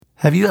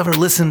Have you ever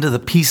listened to the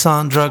Peace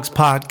on Drugs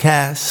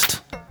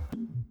podcast?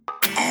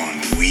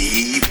 On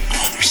weed?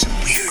 Oh, there's some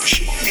weird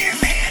shit there,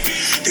 man.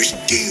 There's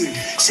a dude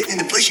sitting in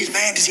the bushes,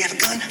 man. Does he have a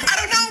gun? I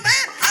don't know,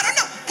 man. I don't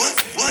know.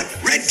 What?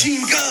 Red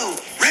team go.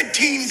 Red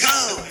team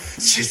go.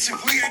 It's just some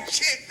weird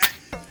shit, man.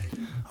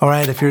 All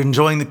right, if you're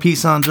enjoying the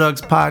Peace on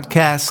Drugs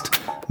podcast,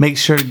 make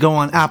sure to go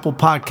on Apple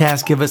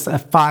Podcasts, give us a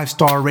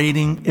 5-star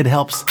rating. It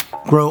helps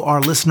grow our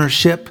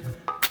listenership.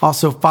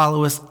 Also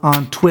follow us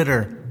on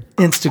Twitter,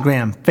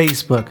 Instagram,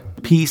 Facebook,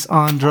 Peace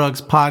on Drugs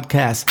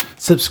podcast.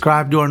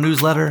 Subscribe to our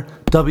newsletter,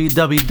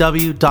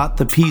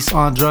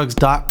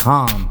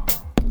 www.thepeaceondrugs.com.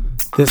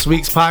 This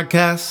week's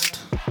podcast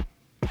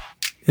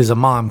is a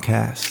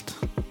Momcast.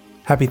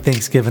 Happy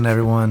Thanksgiving,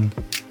 everyone.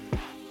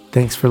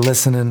 Thanks for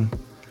listening.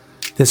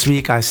 This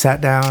week I sat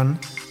down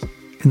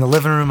in the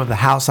living room of the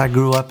house I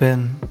grew up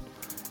in,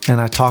 and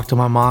I talked to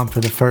my mom for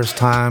the first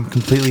time,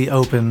 completely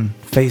open,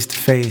 face to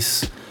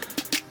face,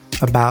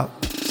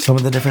 about some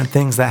of the different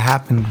things that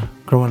happened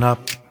growing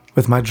up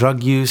with my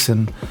drug use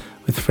and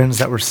with friends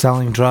that were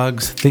selling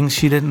drugs, things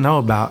she didn't know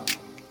about.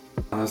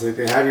 I was like,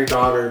 they have your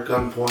daughter at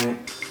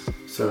gunpoint.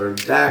 So her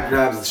dad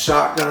grabs the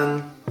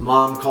shotgun,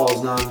 mom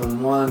calls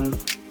 911.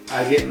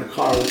 I get in the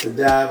car with the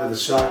dad with the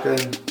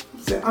shotgun.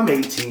 I'm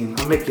 18.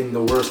 I'm making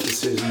the worst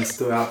decisions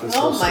throughout this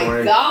whole story. Oh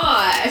my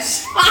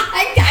gosh.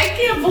 I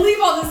can't believe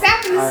all this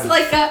happened. This is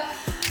like a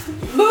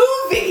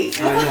movie.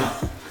 I know.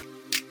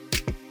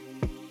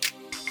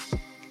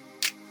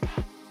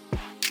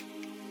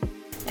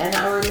 And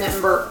I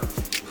remember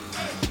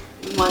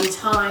one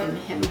time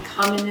him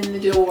coming in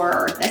the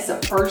door. That's the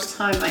first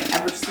time I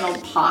ever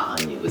smelled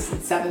pot on you. It was in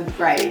 7th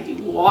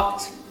grade.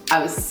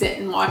 I was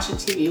sitting watching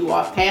TV, you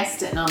walked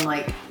past it, and I'm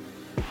like,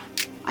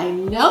 I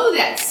know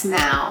that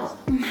smell.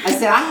 I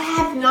said, I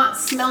have not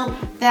smelled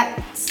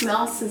that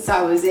smell since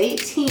I was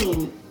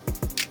 18,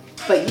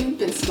 but you've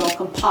been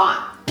smoking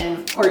pot. And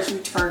of course you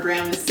turned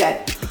around and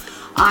said,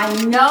 I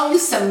know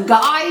some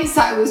guys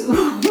I was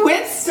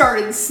with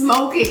started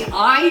smoking.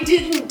 I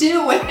didn't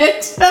do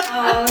it.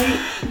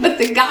 But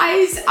the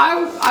guys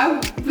I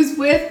was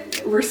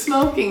with were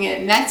smoking it,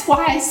 and that's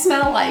why I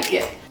smell like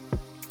it.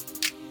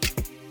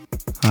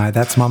 All right,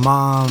 that's my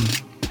mom.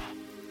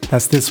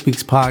 That's this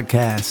week's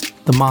podcast,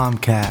 the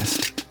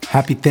Momcast.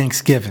 Happy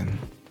Thanksgiving.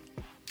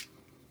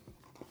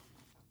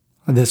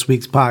 This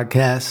week's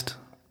podcast,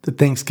 the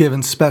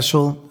Thanksgiving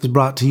special, is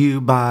brought to you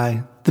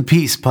by the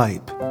Peace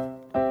Pipe.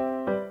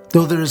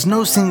 Though there is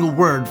no single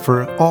word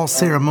for all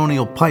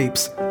ceremonial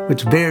pipes,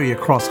 which vary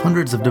across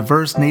hundreds of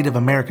diverse Native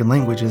American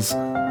languages,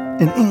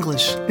 in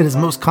English it is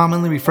most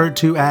commonly referred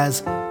to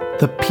as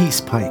the peace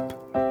pipe.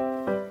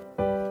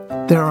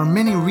 There are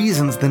many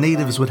reasons the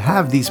natives would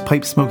have these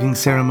pipe smoking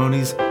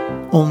ceremonies,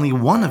 only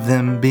one of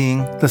them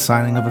being the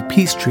signing of a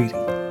peace treaty.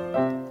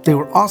 They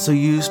were also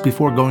used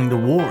before going to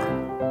war,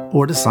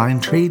 or to sign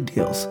trade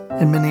deals,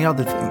 and many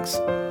other things.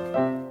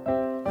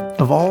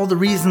 Of all the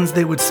reasons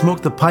they would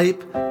smoke the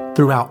pipe,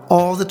 throughout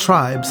all the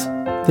tribes,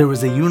 there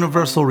was a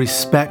universal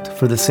respect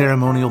for the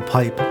ceremonial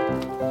pipe.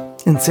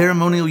 In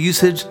ceremonial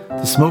usage,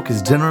 the smoke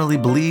is generally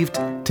believed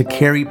to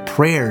carry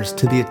prayers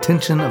to the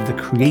attention of the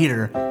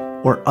Creator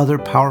or other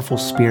powerful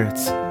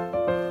spirits.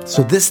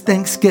 So this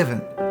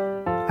Thanksgiving,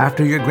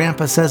 after your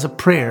grandpa says a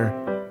prayer,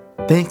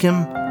 thank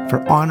him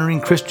for honoring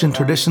Christian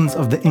traditions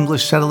of the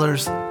English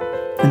settlers,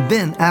 and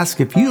then ask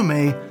if you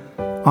may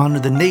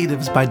honor the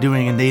natives by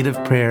doing a native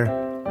prayer,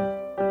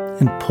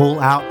 and pull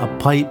out a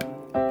pipe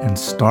and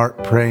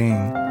start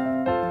praying.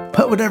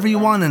 Put whatever you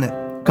want in it.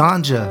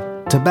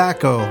 Ganja,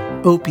 tobacco,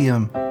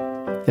 opium.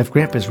 If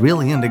Grandpa's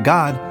really into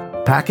God,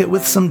 pack it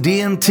with some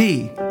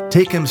DMT.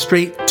 Take him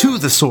straight to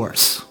the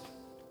source.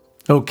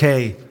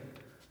 Okay,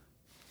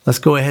 let's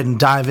go ahead and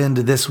dive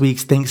into this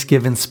week's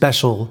Thanksgiving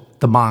special,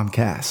 the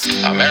Momcast.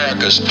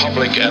 America's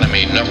public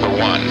enemy number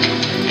one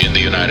in the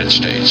United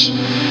States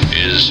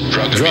is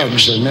drug abuse.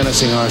 Drugs are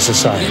menacing our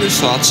society. Any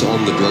thoughts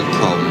on the drug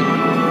problem?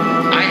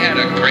 I had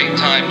a great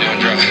time doing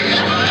drugs.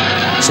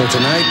 So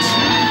tonight,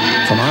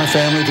 from our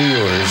family to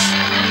yours,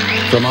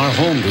 from our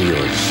home to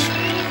yours,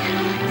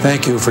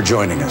 thank you for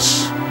joining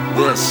us.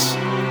 This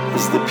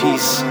is the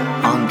Peace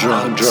on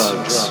Drugs.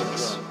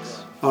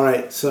 All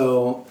right,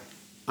 so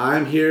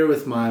I'm here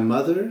with my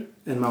mother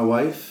and my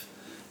wife,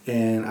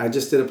 and I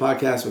just did a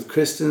podcast with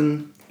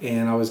Kristen,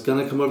 and I was going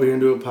to come over here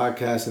and do a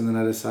podcast, and then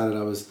I decided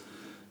I was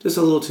just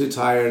a little too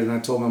tired, and I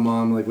told my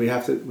mom, like, we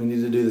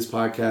need to do this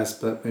podcast,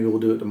 but maybe we'll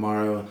do it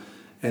tomorrow.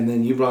 And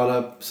then you brought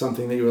up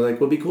something that you were like,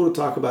 well, it'd be cool to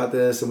talk about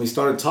this. And we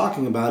started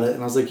talking about it.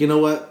 And I was like, you know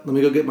what? Let me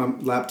go get my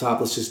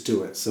laptop. Let's just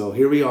do it. So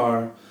here we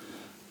are,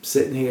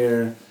 sitting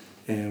here.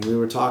 And we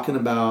were talking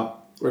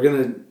about,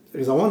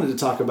 because I wanted to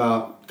talk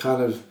about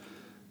kind of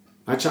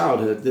my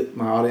childhood, that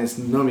my audience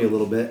know me a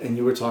little bit. And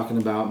you were talking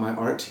about my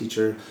art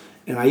teacher.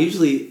 And I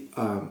usually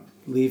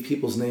leave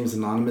people's names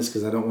anonymous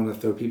because I don't want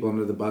to throw people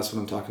under the bus when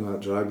I'm talking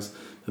about drugs.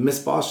 But Miss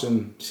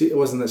Boston, it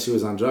wasn't that she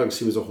was on drugs.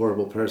 She was a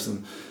horrible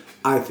person,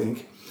 I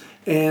think.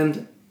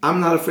 And I'm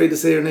not afraid to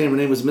say her name. Her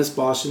name was Miss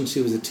Boston.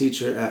 She was a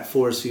teacher at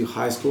Forest View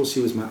High School. She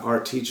was my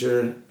art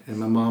teacher, and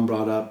my mom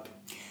brought up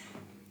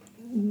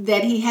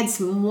that he had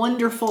some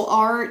wonderful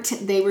art.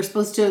 They were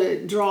supposed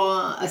to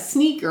draw a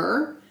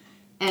sneaker,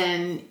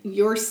 and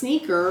your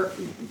sneaker,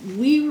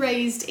 we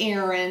raised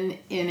Aaron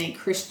in a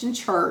Christian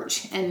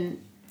church and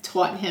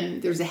taught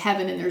him there's a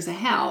heaven and there's a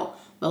hell.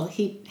 Well,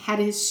 he had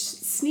his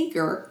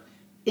sneaker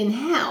in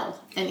hell,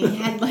 and he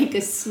had like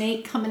a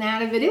snake coming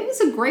out of it. It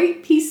was a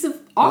great piece of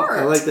art.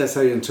 I like that's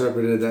how you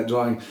interpreted that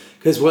drawing,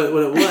 because what it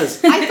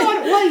was. I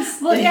thought it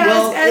was. Well,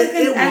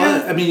 it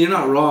was. I mean, you're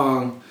not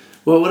wrong.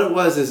 Well, what it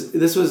was is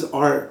this was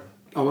art.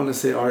 I want to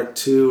say art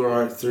 2 or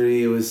art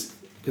 3. It was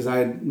because I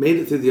had made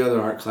it through the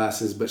other art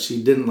classes, but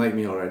she didn't like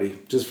me already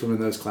just from in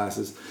those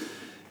classes.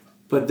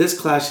 But this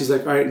class, she's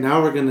like, all right,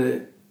 now we're going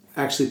to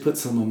actually put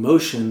some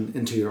emotion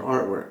into your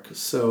artwork.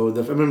 So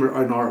I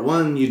remember in art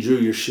 1, you drew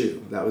your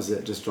shoe. That was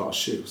it. Just draw a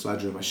shoe. So I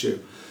drew my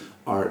shoe.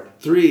 Art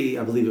 3,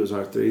 I believe it was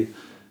art 3.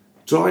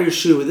 Draw your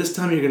shoe, but this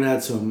time you're going to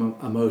add some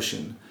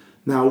emotion.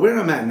 Now, where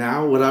I'm at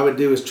now, what I would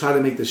do is try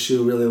to make the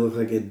shoe really look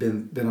like it'd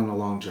been on a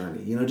long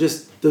journey. You know,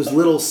 just those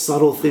little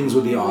subtle things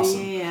would be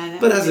awesome. Yeah,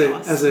 but as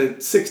a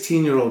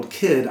 16-year-old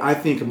kid, I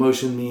think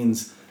emotion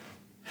means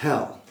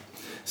hell.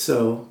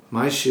 So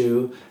my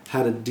shoe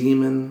had a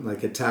demon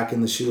like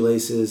attacking the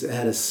shoelaces. It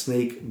had a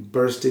snake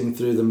bursting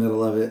through the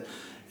middle of it,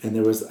 and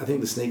I think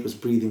the snake was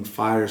breathing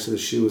fire, so the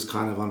shoe was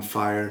kind of on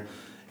fire.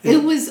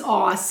 It was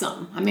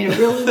awesome. I mean, it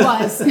really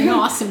was an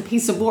awesome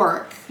piece of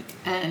work.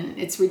 And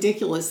it's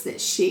ridiculous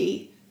that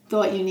she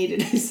thought you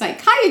needed a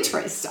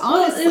psychiatrist,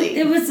 honestly. Well,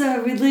 it was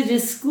a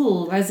religious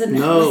school, wasn't it?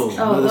 No,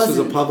 this was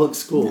a public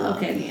school.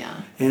 Okay.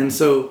 Yeah. And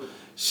so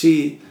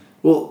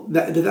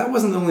that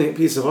wasn't the only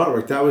piece of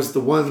artwork. That was the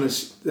one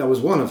that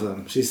was one of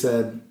them. She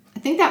said... I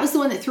think that was the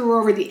one that threw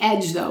her over the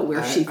edge, though,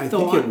 where she thought... I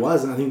think it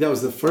was. And I think that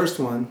was the first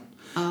one.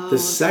 Oh, the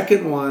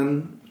second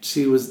one,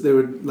 they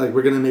were like,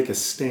 we're going to make a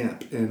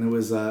stamp. And it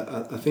was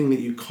a thing that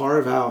you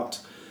carve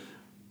out...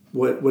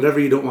 Whatever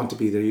you don't want to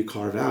be there, you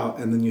carve out,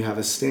 and then you have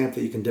a stamp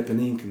that you can dip in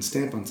ink and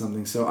stamp on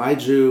something. So I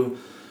drew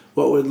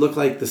what would look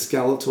like the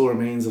skeletal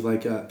remains of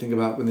think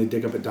about when they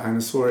dig up a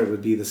dinosaur, it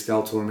would be the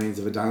skeletal remains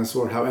of a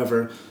dinosaur.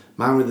 However,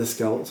 mine were the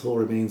skeletal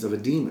remains of a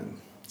demon.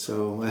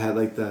 So I had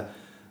like the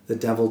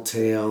devil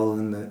tail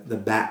and the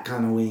bat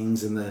kind of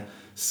wings and the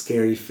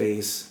scary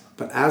face.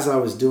 But as I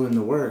was doing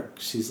the work,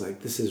 she's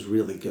like, this is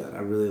really good. I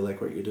really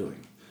like what you're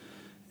doing.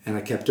 And I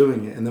kept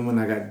doing it. And then when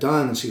I got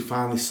done and she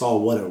finally saw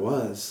what it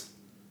was,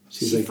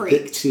 She's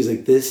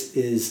like, this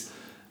is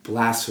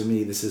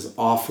blasphemy. This is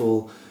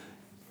awful,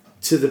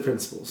 to the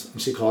principals.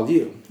 And she called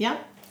you.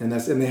 Yep. And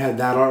they had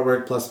that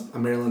artwork plus a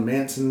Marilyn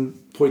Manson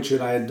portrait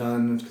I had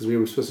done because we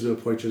were supposed to do a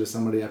portrait of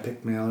somebody. I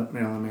picked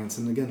Marilyn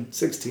Manson again,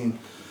 16.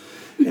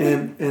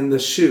 And the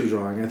shoe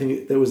drawing. I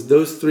think there was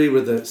those 3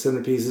 were the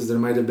centerpieces. There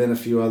might have been a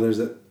few others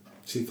that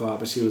she thought,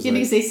 but she was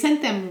because they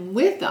sent them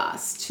with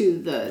us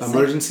to the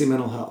emergency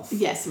mental health.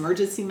 Yes,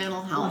 emergency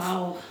mental health.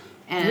 Wow.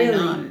 And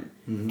really?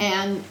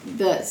 And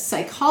the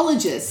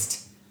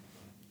psychologist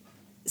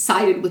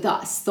sided with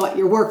us, thought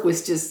your work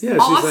was just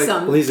awesome. She's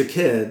like, well, he's a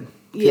kid.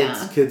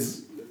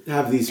 Kids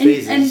have these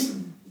phases.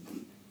 And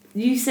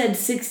you said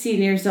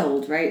 16 years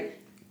old, right?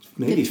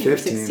 Maybe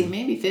 15. 16,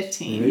 maybe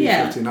 15. Maybe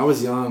 15. I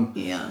was young.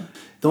 Yeah.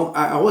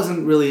 I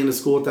wasn't really into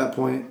school at that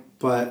point,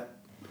 but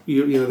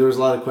you know, there was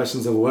a lot of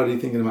questions of what are you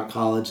thinking about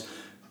college?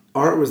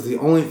 Art was the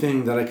only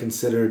thing that I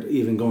considered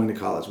even going to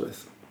college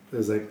with. It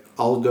was like,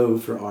 I'll go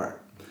for art.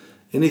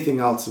 Anything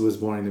else was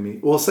boring to me.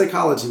 Well,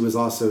 psychology was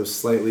also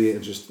slightly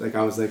interesting. Like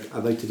I was like,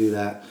 I'd like to do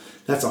that.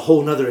 That's a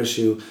whole nother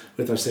issue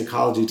with our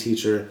psychology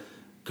teacher,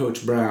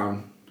 Coach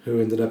Brown,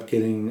 who ended up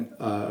getting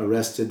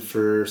arrested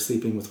for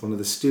sleeping with one of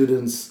the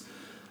students.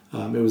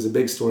 It was a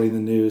big story in the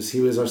news.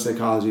 He was our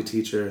psychology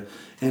teacher.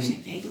 And I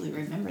vaguely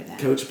remember that.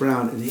 Coach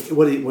Brown.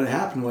 And what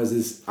happened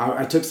was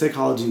I took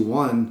Psychology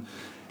 1,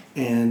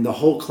 and the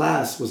whole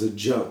class was a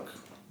joke.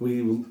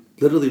 We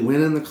literally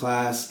went in the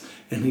class,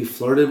 and he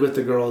flirted with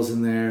the girls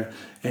in there,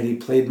 and he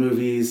played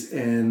movies,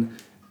 and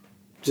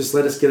just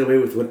let us get away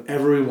with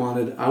whatever we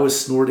wanted. I was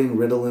snorting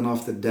Ritalin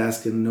off the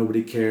desk, and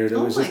nobody cared. It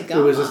was just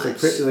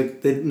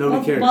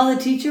nobody cared. While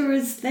the teacher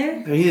was there?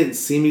 I mean, he didn't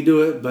see me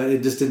do it, but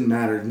it just didn't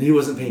matter, and he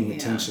wasn't paying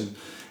attention.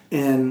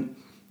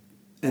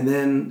 And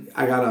then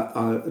I got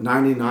a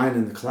 99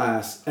 in the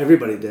class.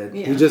 Everybody did.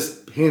 Yeah. He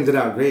just handed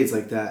out grades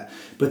like that.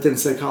 But then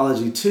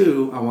Psychology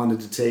 2 I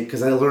wanted to take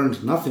because I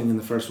learned nothing in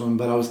the first one,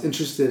 but I was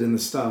interested in the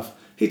stuff.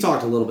 He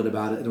talked a little bit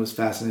about it, and it was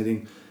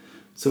fascinating.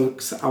 So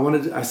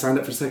I signed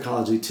up for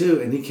Psychology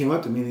 2, and he came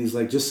up to me and he's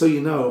like, just so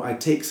you know, I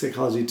take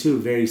Psychology 2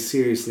 very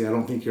seriously. I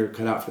don't think you're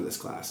cut out for this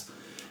class.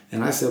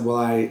 And I said, well,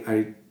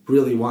 I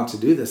really want to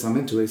do this. I'm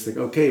into it. He's like,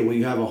 okay, well,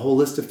 you have a whole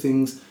list of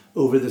things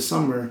over the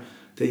summer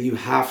that you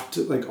have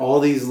to, like all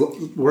these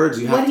words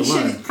you have to learn. What he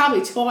should have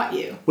probably taught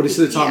you. What he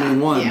should have taught me in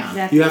 1. Yeah.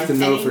 Exactly. You have to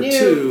know for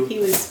 2. He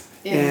was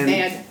in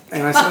bad.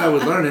 And I said I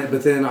would learn it,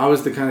 but then I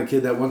was the kind of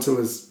kid that once it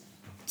was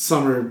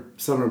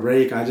summer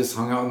break, I just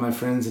hung out with my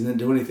friends and didn't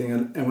do anything.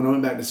 And when I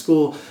went back to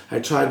school, I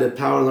tried to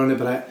power learn it,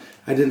 but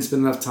I didn't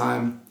spend enough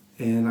time,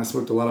 and I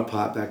smoked a lot of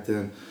pot back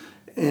then.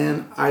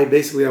 And I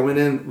went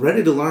in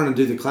ready to learn and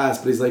do the class,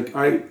 but he's like,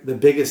 all right, the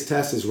biggest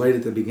test is right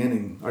at the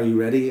beginning. Are you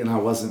ready? And I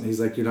wasn't. He's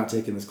like, you're not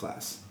taking this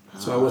class.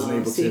 So I wasn't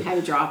able to. So you had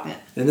to drop it.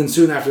 And then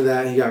soon after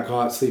that, he got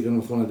caught sleeping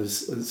with one of the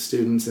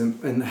students,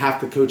 and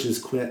half the coaches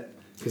quit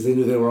because they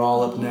knew they were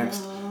all up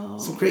next.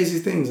 Some crazy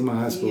things in my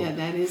high school. Yeah,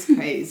 that is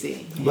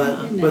crazy.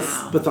 But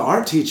the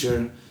art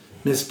teacher,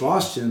 Miss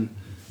Boston,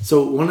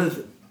 so one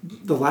of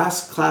the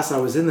last class I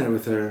was in there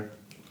with her,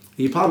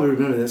 you probably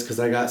remember this because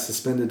I got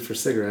suspended for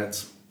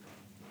cigarettes.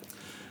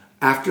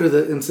 After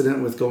the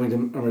incident with going to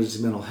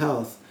emergency mental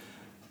health,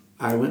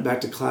 I went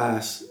back to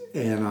class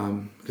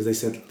and because they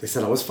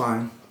said I was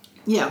fine.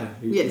 Yeah,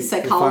 the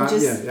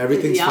psychologist. Yeah,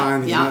 everything's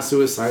fine. He's not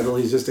suicidal.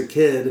 He's just a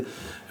kid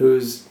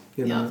who's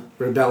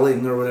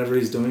rebelling or whatever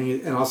he's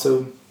doing, and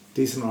also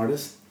decent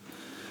artist.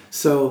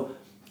 So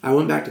I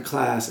went back to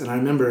class, and I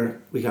remember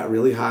we got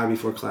really high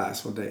before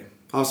class one day.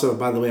 Also,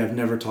 by the way, I've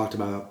never talked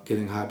about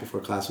getting high before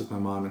class with my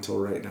mom until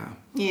right now.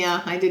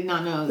 Yeah, I did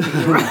not know that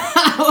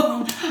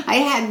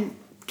you were.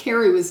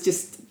 Carrie was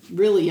just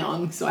really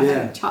young, so I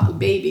had a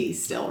baby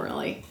still,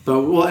 really.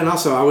 But and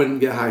also I wouldn't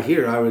get high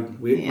here.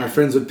 My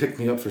friends would pick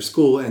me up for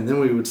school, and then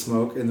we would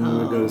smoke, and then we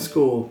would go to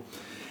school.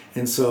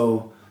 And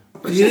so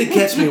you did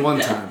catch me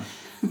one time.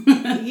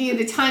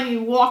 The time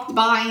you walked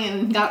by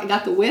and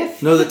got the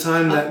whiff? No, the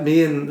time that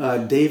me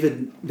and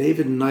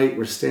David Knight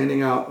were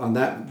standing out on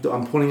that.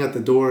 I'm pointing out the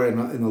door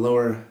in the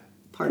lower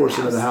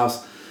portion of the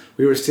house.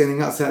 We were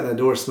standing outside that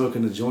door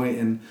smoking a joint,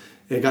 and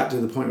it got to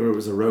the point where it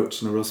was a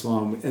roach and a real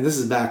small. And this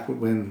is back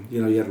when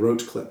you had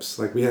roach clips.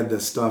 Like we had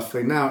this stuff.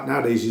 Like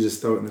nowadays you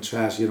just throw it in the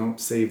trash. You don't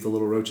save the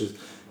little roaches.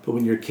 But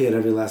when you're a kid,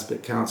 every last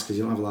bit counts because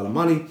you don't have a lot of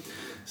money.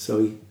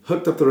 So he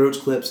hooked up the roach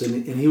clips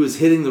and he was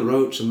hitting the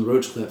roach and the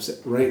roach clips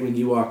right when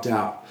you walked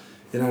out.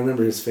 And I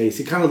remember his face.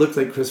 He kind of looked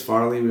like Chris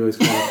Farley. We always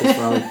call him Chris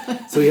Farley.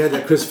 So he had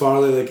that Chris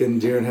Farley like in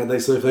Deer in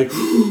Headlights. So like,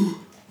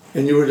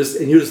 and you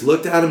just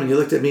looked at him and you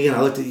looked at me and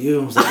I looked at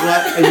you. I was like,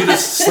 what? And you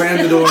just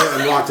slammed the door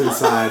and walked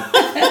inside.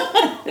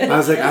 I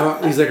was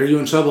like, he's like, are you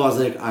in trouble? I was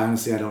like,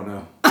 honestly, I don't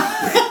know.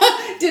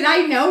 Did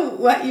I know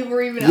what you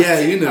were even up to? Yeah,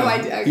 you know. Oh,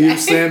 I did. Okay. You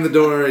slammed the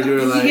door and you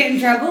were like... Did you get in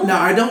trouble? No,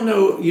 I don't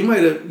know. You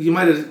might have,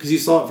 because you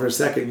saw it for a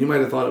second, you might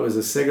have thght it was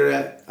a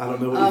cigarette. I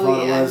don't know what you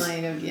thought it was. I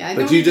might have, yeah.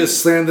 But you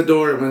just slammed the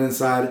door and went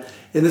inside.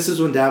 And this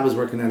is when Dad was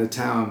working out of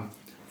town.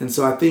 And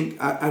so I think,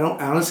 I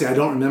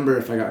don't remember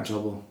if I got in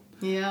trouble.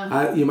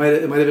 Yeah. It might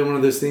have been one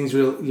of those things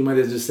where you might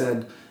have just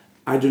said,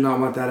 I do not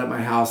want that at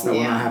my house. That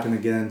will not happen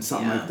again.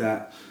 Something like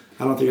that.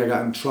 I don't think I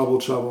got in trouble.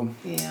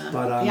 Yeah.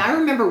 But, I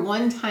remember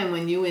one time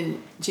when you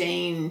and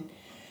Jane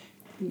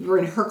were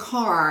in her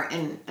car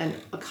and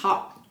a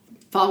cop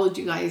followed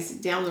you guys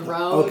down the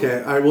road.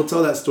 Okay, all right, we'll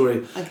tell that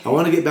story. Okay. I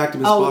want to get back to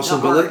Miss Boston,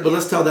 but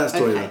let's tell that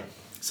story. Okay.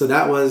 So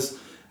that was,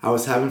 I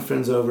was having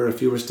friends over. A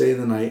few were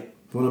staying the night.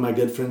 One of my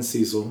good friends,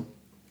 Cecil.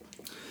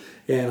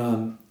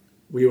 And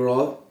we were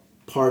all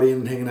partying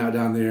and hanging out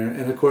down there.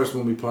 And of course,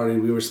 when we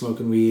partied, we were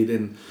smoking weed.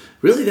 And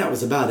really, that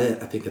was about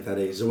it, I think, at that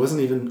age. There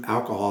wasn't even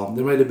alcohol.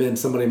 There might have been,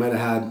 somebody might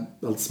have had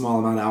a small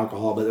amount of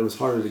alcohol, but it was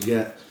harder to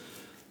get.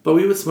 But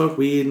we would smoke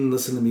weed and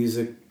listen to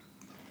music.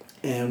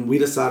 And we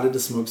decided to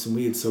smoke some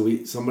weed.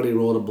 So somebody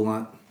rolled a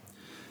blunt.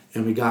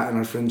 And we got in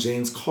our friend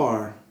Jane's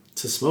car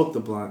to smoke the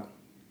blunt.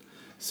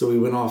 So we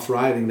went off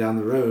riding down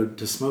the road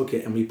to smoke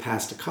it. And we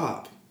passed a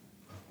cop.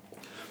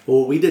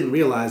 Well, what we didn't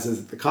realize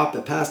is that the cop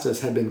that passed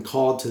us had been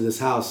called to this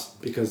house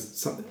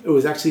because it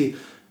was actually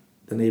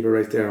the neighbor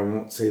right there. I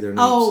won't say their names.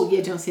 Oh,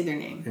 yeah, don't say their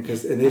name. And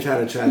they've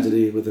had a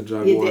tragedy with the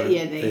drug war.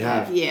 They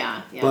have.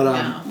 Yeah. But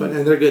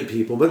and they're good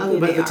people. But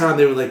at the time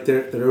they were like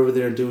they're over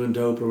there doing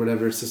dope or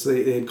whatever. So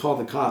they had called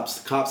the cops.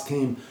 The cops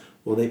came.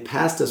 Well, they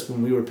passed us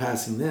when we were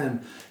passing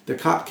them. The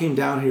cop came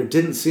down here,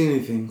 didn't see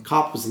anything.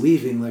 Cop was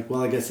leaving. Like,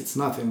 well, I guess it's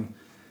nothing.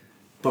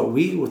 But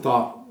we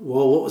thought,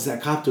 well, what was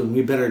that cop doing?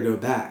 We better go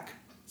back.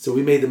 So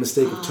we made the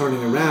mistake of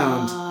turning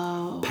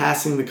around,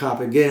 passing the cop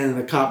again, and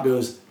the cop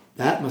goes,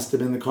 that must have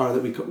been the car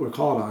that we were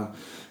called on.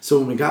 So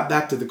when we got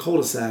back to the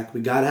cul-de-sac,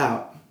 we got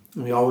out,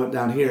 and we all went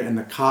down here, and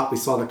we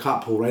saw the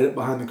cop pull right up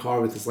behind the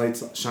car with his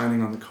lights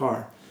shining on the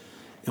car.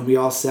 And we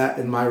all sat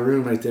in my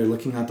room right there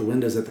looking out the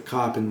windows at the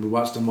cop, and we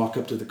watched him walk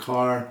up to the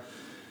car.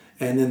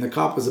 And then the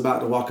cop was about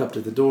to walk up to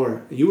the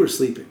door. You were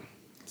sleeping.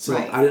 So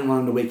I didn't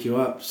want him to wake you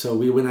up. So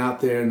we went out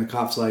there, and the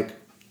cop's like,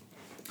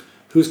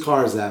 whose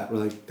car is that? We're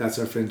like, that's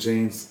our friend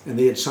Jane's. And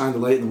they had shined the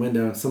light in the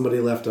window, and somebody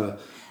left a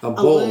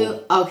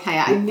bowl. Okay,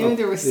 I knew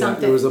there was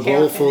something. There was a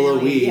bowl full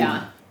of weed.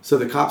 Yeah. So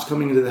the cop's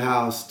coming into the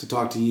house to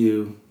talk to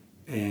you.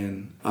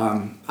 And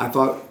I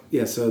thought,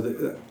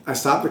 so I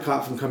stopped the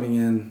cop from coming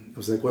in. I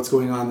was like, what's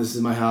going on? This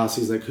is my house.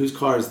 He's like, whose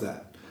car is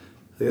that?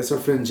 Like, that's our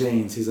friend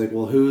Jane's. He's like,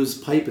 well, whose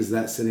pipe is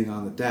that sitting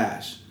on the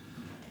dash?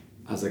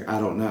 I was like, I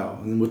don't know.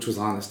 And which was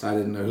honest. I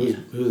didn't know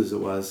whose it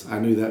was. I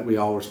knew that we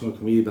all were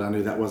smoking weed, but I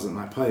knew that wasn't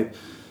my pipe.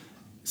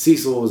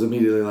 Cecil was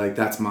immediately like,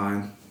 that's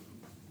mine.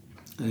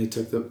 And he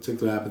took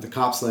the app. But the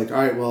cop's like, all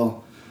right,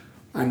 well,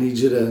 I need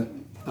you to,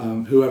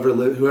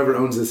 whoever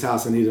owns this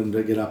house, I need him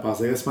to get up. I was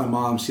like, that's my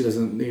mom. She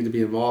doesn't need to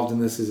be involved in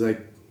this. He's like,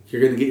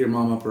 you're going to get your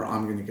mom up or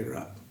I'm going to get her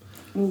up.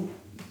 Ooh.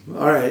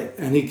 all right.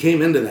 And he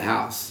came into the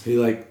house. He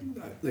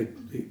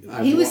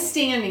He was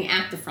standing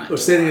at the front door.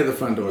 Standing at the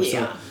front door.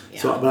 Yeah.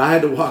 But I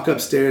had to walk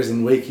upstairs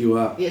and wake you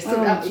up. Yes,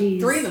 about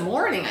 3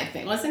 a.m, I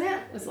think, wasn't it?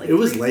 It was like it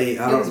was late.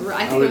 I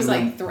think it was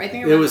like 3. I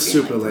think it was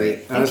super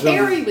late. And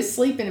Carrie was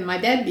sleeping in my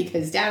bed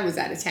because Dad was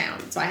out of town,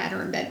 so I had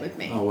her in bed with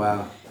me. Oh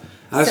wow!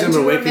 I just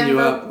remember waking you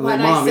up. What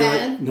Mom, I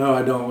said? Like, no,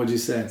 I don't. What'd you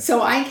say?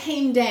 So I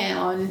came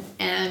down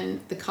and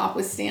the cop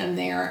was standing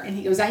there, and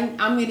he goes, "I'm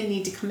going to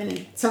need to come in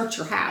and search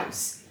your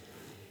house."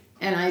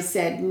 And I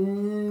said,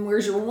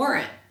 "Where's your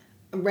warrant?"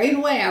 Right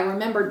away, I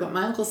remembered what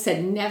my uncle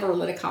said: never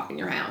let a cop in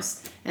your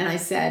house. And I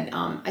said,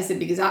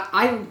 because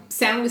I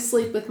sound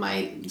asleep with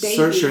my baby.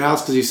 Search your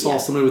house because you saw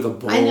somebody with a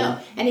bowl. I know.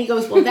 And he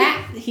goes, well,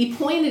 he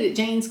pointed at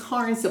Jane's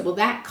car and said, well,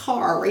 that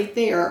car right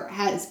there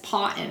has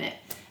pot in it.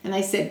 And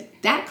I said,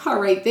 that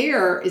car right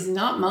there is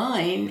not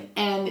mine,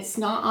 and it's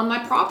not on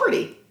my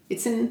property.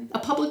 It's in a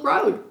public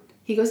road.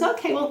 He goes,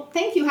 okay, well,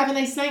 thank you. Have a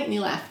nice night. And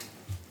he left.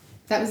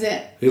 That was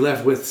it. He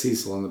left with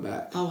Cecil in the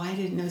back. Oh, I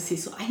didn't know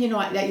Cecil. You know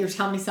what? That you're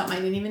telling me something I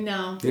didn't even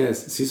know.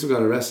 Yes, Cecil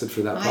got arrested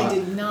for that pot. I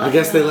did not I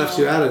guess know. they left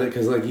you out of it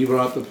because you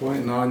brought up the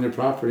point, not on your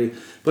property.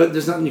 But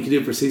there's nothing you can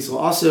do for Cecil.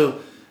 Also,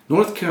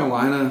 North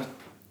Carolina,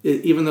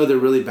 even though they're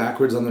really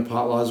backwards on their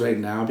pot laws right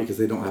now because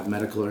they don't have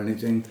medical or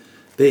anything,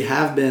 they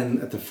have been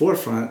at the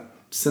forefront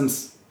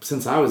since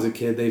I was a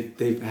kid.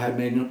 They've had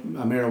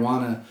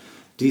marijuana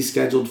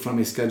descheduled from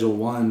a Schedule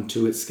 1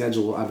 to its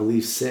Schedule, I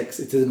believe, 6.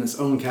 It's in its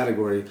own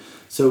category.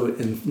 So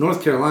in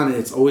North Carolina,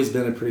 it's always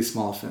been a pretty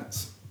small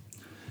offense.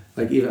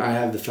 Even I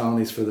have the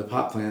felonies for the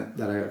pot plant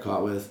that I got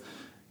caught with.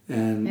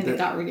 And it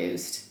got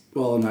reduced.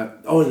 Well,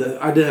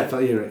 I did have,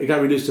 it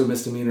got reduced to a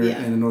misdemeanor, Yeah.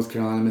 and a North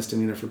Carolina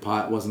misdemeanor for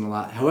pot wasn't a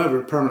lot.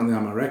 However, permanently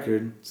on my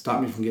record,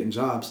 stopped me from getting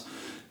jobs.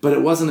 But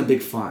it wasn't a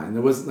big fine.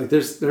 There was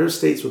there are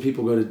states where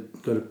people go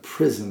to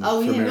prison.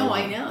 Oh for yeah, marijuana. no,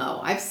 I know.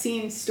 I've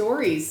seen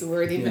stories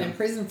where they've been in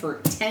prison for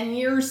 10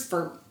 years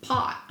for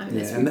pot. I mean,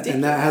 it's ridiculous.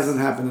 And that hasn't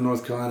happened in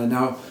North Carolina.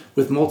 Now,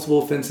 with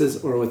multiple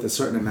offenses or with a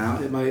certain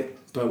amount, it might.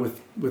 But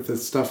with the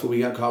stuff that we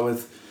got caught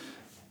with,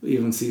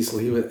 even Cecil,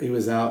 he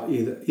was out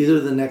either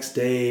the next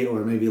day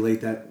or maybe late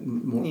that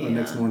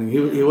next morning.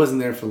 He wasn't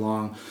there for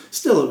long.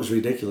 Still, it was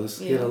ridiculous.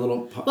 Yeah. He had a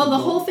little. Well, the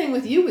whole thing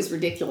with you was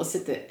ridiculous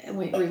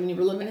when you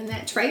were living in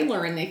that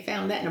trailer and they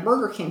found that in a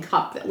Burger King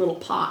cup, that little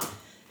pot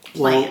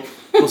plant.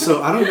 Well,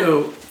 so I don't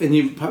know, and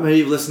maybe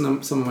you've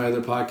listened to some of my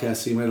other podcasts,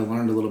 so you might have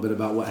learned a little bit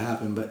about what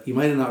happened, but you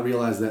might have not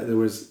realized that there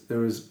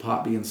was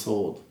pot being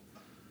sold.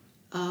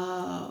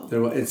 Oh.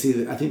 And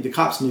see, I think the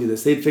cops knew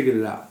this. They'd figured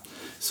it out.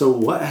 So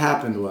what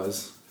happened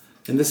was,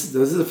 and this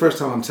is the first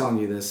time I'm telling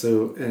you this.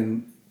 So,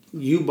 and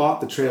you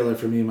bought the trailer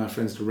for me and my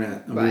friends to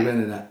rent, and we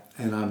rented it.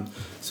 And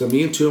so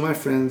me and two of my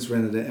friends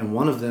rented it, and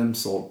one of them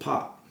sold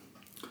pot.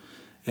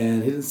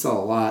 And he didn't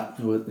sell a lot.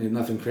 It was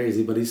nothing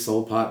crazy, but he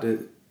sold pot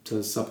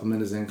to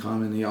supplement his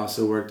income, and he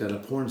also worked at a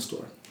porn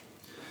store.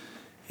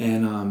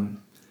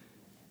 And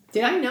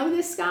did I know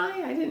this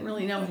guy? I didn't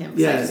really know him.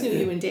 Yeah, I just knew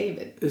you and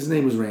David. His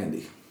name was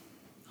Randy.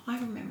 Oh, I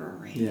remember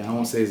Randy. Yeah, I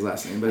won't say his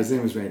last name, but his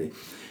name was Randy.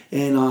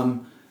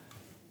 And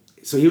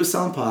so he was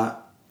selling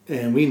pot,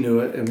 and we knew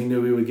it, and we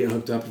knew we would get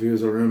hooked up if he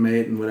was a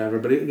roommate and whatever.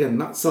 But again,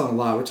 not selling a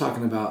lot. We're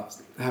talking about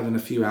having a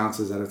few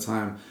ounces at a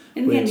time.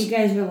 And again, you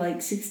guys were like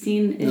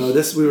 16-ish? No,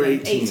 we were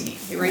 18. 18.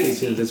 We were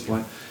 18 at this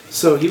point.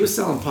 So he was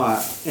selling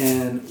pot,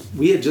 and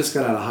we had just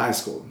got out of high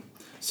school.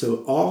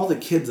 So all the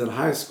kids at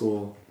high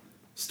school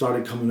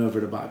started coming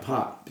over to buy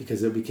pot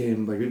because it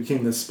became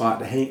this spot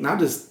to hang. Not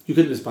just, you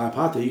couldn't just buy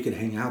pot there, you could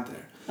hang out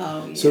there.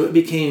 Oh, yeah. So it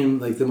became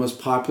the most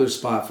popular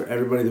spot for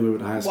everybody that we went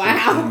to high school to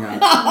hang out.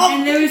 Oh,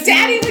 and there was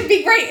Daddy would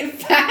be great.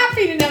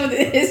 Happy to know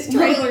that his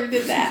trailer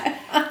did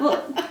that.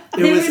 Well,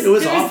 it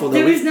was awful.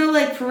 There was no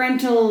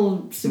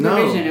parental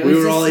supervision. No, it was we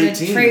were just all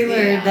 18. A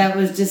trailer that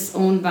was just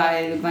owned by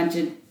a bunch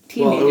of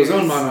teenagers. Well, it was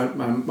owned by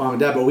my mom and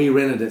dad, but we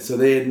rented it, so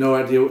they had no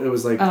idea. It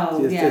was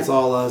it's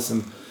all us.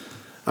 And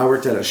I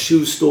worked at a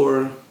shoe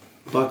store.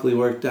 Buckley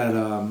worked at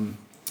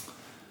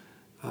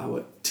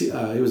he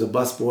was a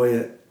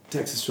busboy at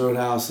Texas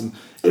Roadhouse, and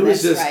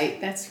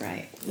that's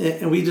right.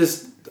 And we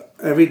just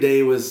every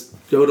day was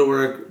go to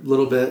work a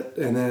little bit,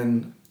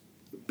 and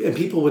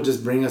people would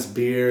just bring us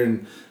beer,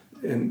 and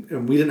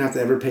we didn't have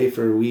to ever pay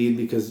for weed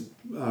because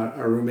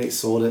our roommates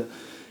sold it,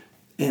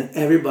 and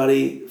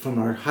everybody from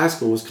our high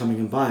school was coming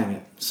and buying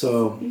it.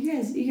 So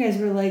you guys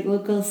were like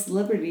local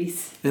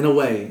celebrities in a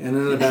way, and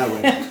in a bad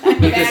way.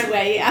 Bad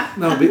way, yeah.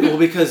 No,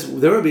 because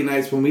there would be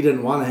nights when we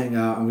didn't want to hang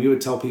out, and we would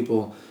tell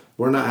people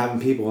we're not having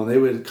people, and they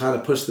would kind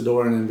of push the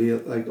door in and be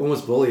like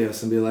almost bully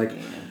us and be like,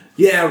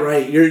 "Yeah,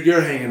 right,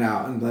 you're hanging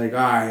out," and like, "All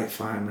right,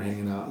 fine, we're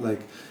hanging out."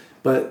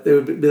 But they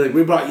would be like,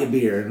 "We brought you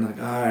beer," and like,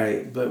 "All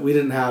right," but we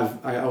didn't have.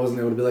 I wasn't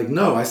able to be like,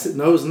 "No," I said,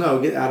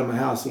 "No, get out of my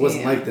house." It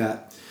wasn't like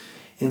that,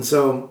 and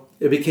so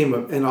it became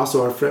and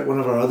also one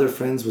of our other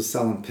friends was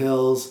selling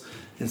pills,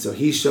 and so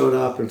he showed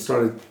up and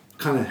started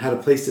kind of had a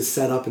place to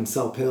set up and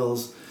sell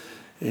pills,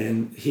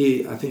 and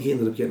I think he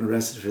ended up getting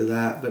arrested for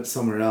that, but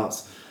somewhere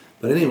else.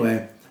 But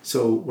anyway.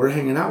 So we're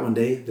hanging out one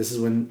day. This is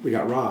when we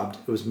got robbed.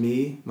 It was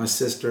me, my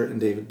sister, and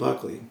David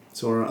Buckley.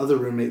 So our other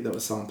roommate that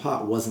was selling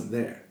pot wasn't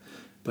there.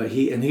 But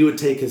he would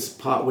take his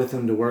pot with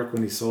him to work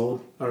when he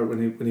sold, or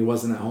when he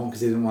wasn't at home,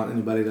 because he didn't want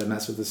anybody to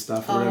mess with his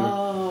stuff or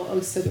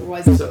whatever. So there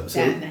wasn't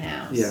that in the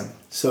house. Yeah.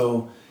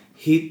 So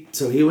he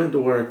went to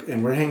work,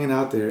 and we're hanging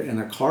out there, and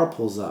a car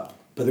pulls up.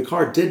 But the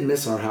car did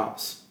miss our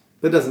house.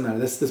 But it doesn't matter.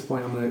 That's this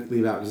point I'm going to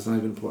leave out because it's not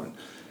even important.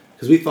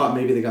 Because we thought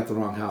maybe they got the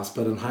wrong house.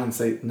 But in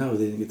hindsight, no,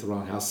 they didn't get the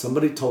wrong house.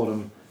 Somebody told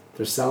them,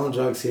 they're selling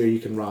drugs here, you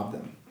can rob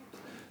them.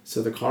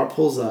 So the car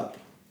pulls up.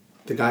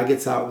 The guy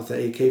gets out with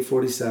the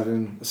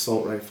AK-47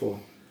 assault rifle.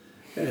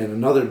 And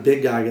another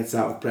big guy gets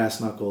out with brass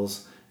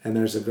knuckles. And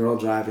there's a girl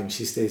driving.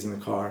 She stays in the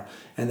car.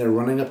 And they're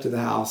running up to the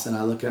house. And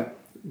I look at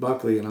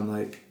Buckley and I'm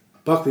like,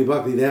 Buckley,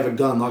 they have a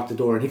gun, lock the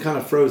door. And he kind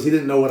of froze. He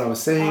didn't know what I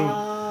was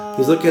saying.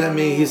 He's looking at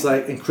me. He's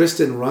like, and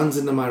Kristen runs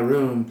into my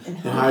room and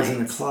hides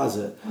in the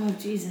closet. Oh,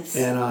 Jesus.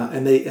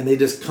 And they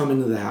just come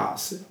into the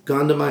house.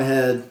 Gun to my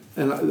head.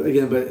 And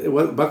again,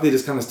 Buckley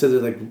just kind of stood there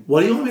like,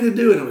 what do you want me to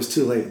do? And it was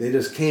too late. They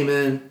just came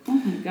in. Oh,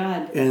 my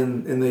God.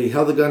 And they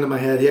held the gun to my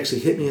head. He actually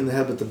hit me in the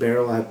head with the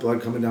barrel. I had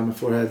blood coming down my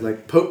forehead.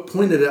 Like,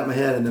 pointed it at my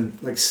head and then,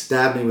 like,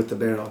 stabbed me with the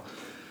barrel.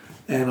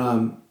 And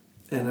I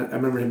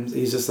remember him,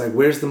 he's just like,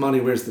 where's the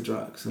money? Where's the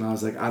drugs? And I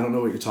was like, I don't know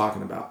what you're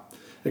talking about.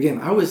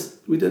 Again, we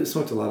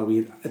smoked a lot of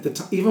weed. At the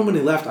time, even when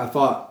he left, I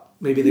thought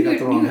maybe they got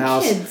the wrong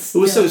house. It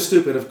was so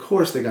stupid. Of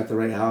course they got the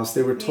right house.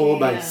 They were told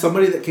by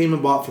somebody that came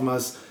and bought from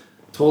us,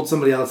 told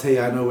somebody else, hey,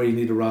 I know where you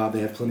need to rob.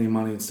 They have plenty of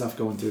money and stuff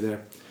going through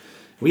there.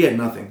 We had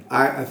nothing.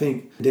 I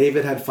think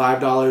David had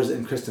 $5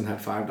 and Kristen had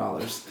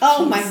 $5.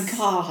 Oh, my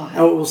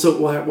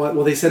God.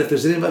 Well, they said, if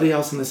there's anybody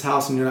else in this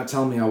house and you're not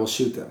telling me, I will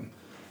shoot them.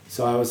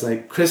 So I was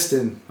like,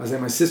 Kristen,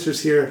 my sister's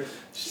here.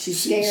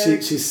 She's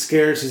scared. She's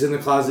scared. She's in the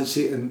closet.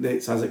 So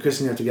I was like,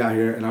 Kristen, you have to get out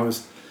here. And I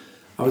was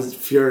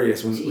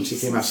furious when she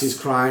came out. She's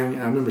crying.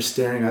 And I remember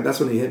staring at.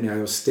 That's when he hit me. I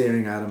was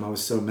staring at him. I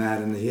was so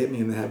mad. And he hit me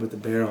in the head with the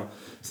barrel.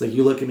 It's like,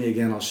 you look at me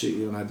again, I'll shoot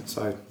you.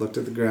 So I looked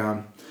at the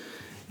ground.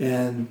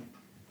 Did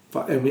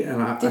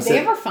they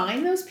ever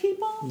find those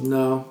people?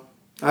 No.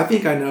 I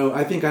think I know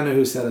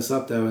who set us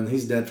up though, and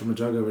he's dead from a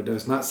drug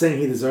overdose. Not saying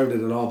he deserved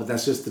it at all, but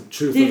that's just the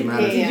truth of the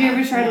matter. Did you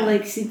ever try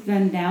to seek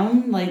them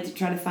down, to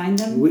try to find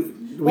them?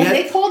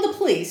 They called the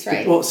police,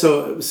 right? Well,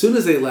 so as soon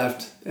as they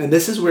left, and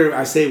this is where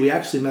I say we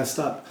actually messed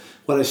up.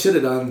 What I should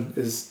have done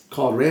is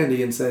called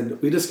Randy and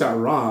said, we just got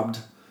robbed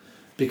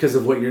because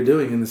of what you're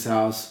doing in this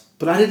house.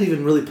 But I didn't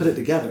even really put it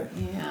together.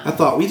 Yeah. I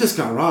thought, we just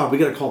got robbed. We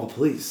got to call the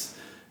police.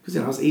 Because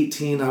I was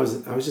 18. I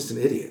was just an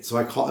idiot. So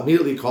I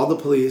immediately called the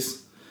police.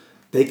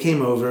 They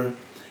came over,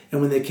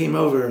 and when they came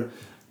over,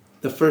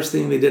 the first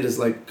thing they did is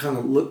kind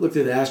of looked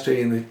at the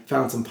ashtray and they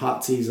found some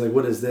pot seeds. Like,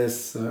 what is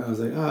this? So I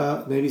was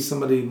like, maybe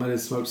somebody might have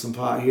smoked some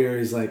pot here.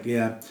 He's like,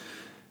 yeah,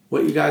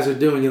 what you guys are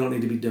doing, you don't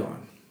need to be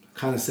doing.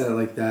 Kind of said it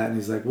like that, and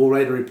he's like, we'll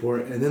write a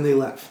report, and then they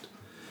left.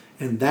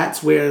 And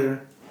that's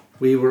where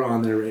we were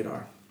on their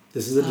radar.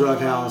 This is a drug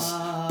house.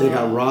 They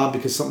got robbed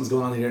because something's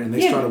going on here, and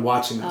they started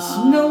watching us.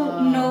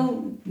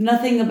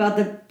 Nothing about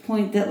the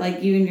point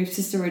that you and your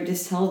sister were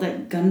just held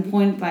at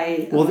gunpoint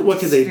by what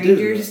could they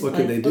do? What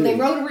could they do? Well, they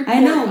wrote a report. I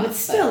know, but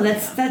still,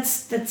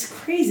 that's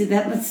crazy.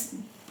 That must.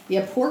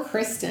 Yeah, poor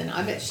Kristen.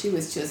 I bet she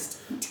was just.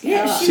 She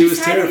was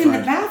hiding in the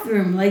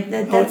bathroom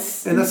that.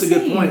 That's and that's insane.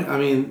 a good point. I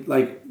mean,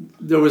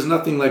 there was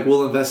nothing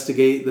we'll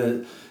investigate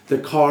the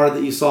car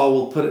that you saw.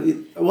 We'll put it.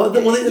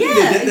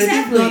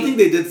 Exactly. I think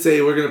they did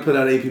say we're going to put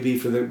out APB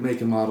for the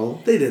make and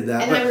model. They did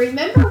that. And I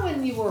remember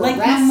when you were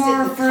arrested. No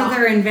more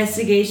further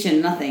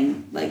investigation.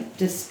 Nothing.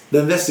 Just. The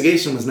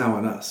investigation was now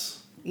on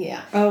us.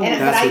 Yeah. But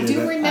I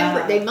do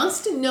remember they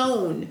must have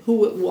known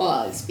who it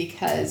was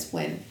because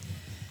when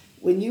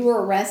you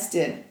were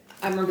arrested,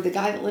 I remember the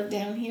guy that lived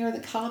down here, the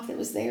cop that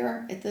was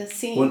there at the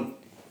scene.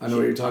 I know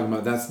what you're talking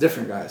about. That's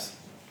different, guys.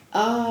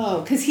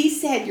 Oh, because he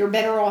said you're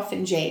better off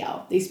in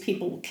jail. These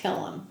people will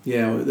kill him.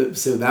 Yeah,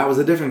 so that was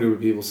a different group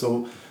of people.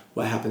 So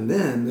what happened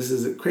then, this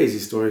is a crazy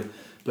story,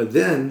 but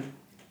then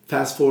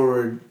fast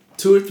forward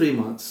 2 or 3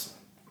 months,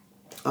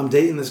 I'm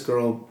dating this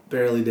girl,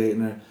 barely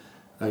dating her.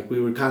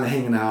 We were kind of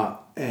hanging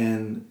out,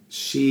 and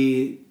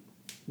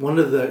one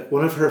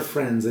of her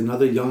friends,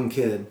 another young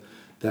kid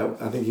that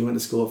I think he went to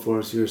school at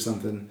Forest View or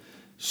something,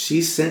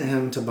 she sent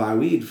him to buy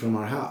weed from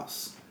our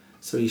house.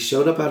 So he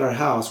showed up at our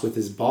house with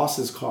his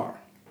boss's car.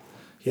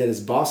 He had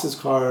his boss's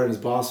car, and his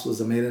boss was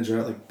a manager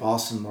at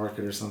Boston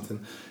Market or something.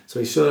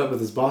 So he showed up with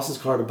his boss's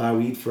car to buy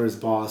weed for his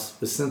boss,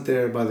 was sent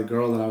there by the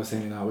girl that I was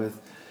hanging out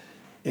with.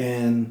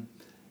 And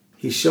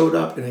he showed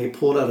up and he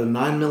pulled out a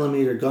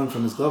 9mm gun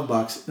from his glove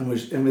box, and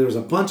there was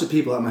a bunch of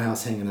people at my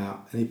house hanging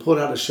out. And he pulled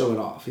it out to show it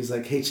off. He's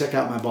like, hey, check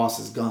out my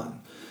boss's gun.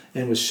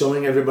 And was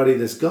showing everybody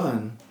this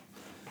gun.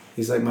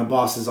 He's like, my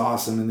boss is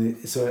awesome.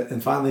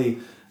 And finally,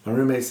 my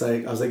roommate's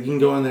like, I was like, you can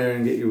go in there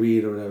and get your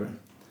weed or whatever.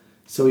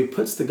 So he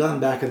puts the gun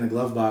back in the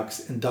glove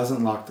box and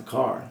doesn't lock the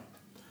car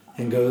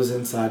and goes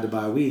inside to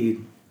buy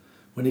weed.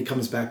 When he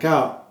comes back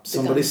out,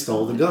 somebody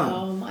stole the gun.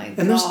 Oh my God.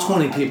 And there's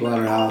 20 people at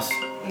our house.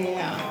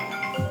 Yeah.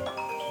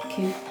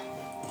 Can you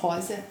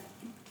pause it?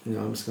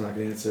 I'm just not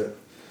going to answer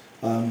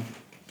it.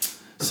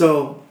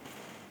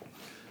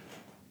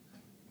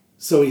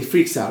 So he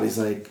freaks out. He's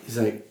like,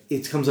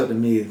 he comes up to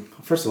me.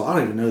 First of all, I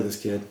don't even know this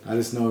kid. I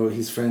just know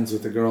he's friends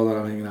with the girl that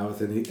I'm hanging out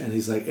with. And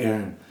he's like,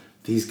 Aaron,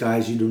 these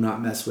guys you do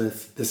not mess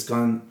with. This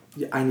gun,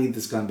 I need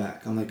this gun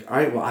back. I'm like, all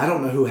right, well, I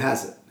don't know who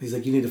has it. He's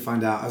like, you need to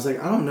find out. I was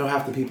like, I don't know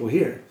half the people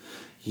here.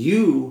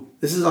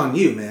 This is on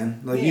you,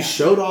 man. Like, you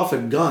showed off a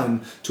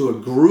gun to a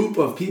group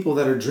of people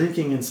that are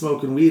drinking and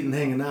smoking weed and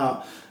hanging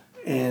out.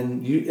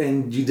 And you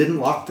didn't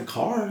lock the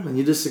car. And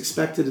you just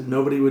expected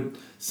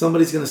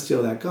somebody's going to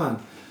steal that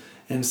gun.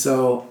 And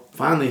so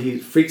finally he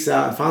freaks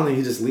out, and finally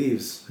he just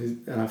leaves.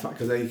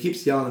 Because he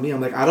keeps yelling at me. I'm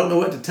like, I don't know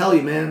what to tell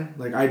you, man.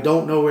 Like, I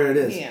don't know where it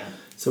is. Yeah.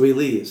 So he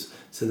leaves.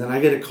 So then I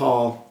get a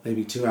call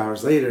maybe 2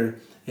 hours later,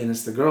 and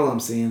it's the girl I'm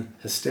seeing,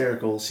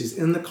 hysterical. She's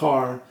in the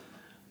car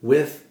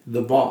with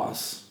the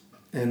boss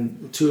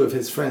and 2 of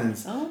his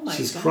friends. Oh my God.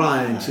 She's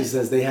crying. She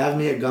says, they have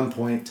me at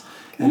gunpoint,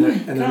 and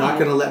they're not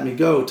going to let me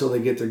go till they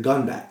get their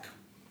gun back.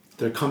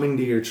 They're coming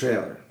to your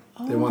trailer.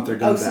 They want their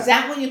gun back. So is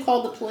that when you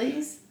called the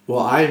police? Well,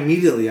 I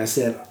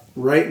said,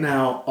 right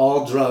now,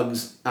 all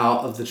drugs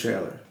out of the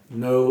trailer.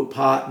 No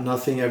pot,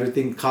 nothing,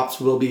 everything. Cops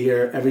will be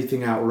here,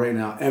 everything out right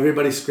now.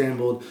 Everybody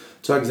scrambled,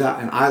 drugs out,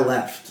 and I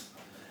left.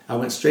 I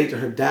went straight to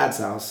her dad's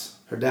house.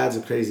 Her dad's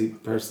a crazy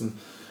person,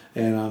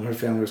 and her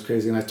family was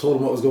crazy. And I told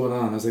them what was going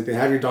on. I was like, they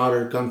have your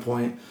daughter at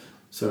gunpoint.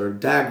 So her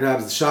dad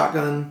grabs the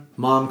shotgun.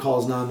 Mom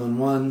calls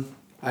 911.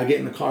 I get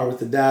in the car with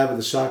the dad with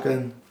the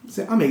shotgun.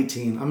 I'm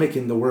 18. I'm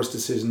making the worst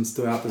decisions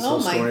throughout this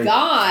whole story. Oh my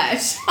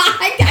gosh.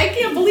 I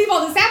can't believe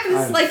all this happened.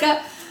 It's like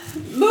a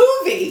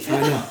movie.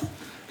 I know.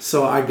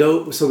 So I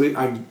go,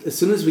 as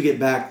soon as we get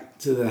back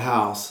to the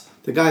house,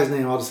 the guy's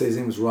name, I'll just say his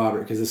name was Robert,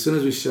 because as soon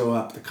as we show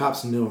up, the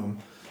cops knew him,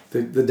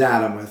 the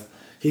dad I'm with.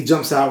 He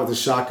jumps out with a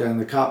shotgun.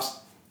 The cops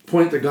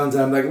point their guns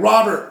at him like,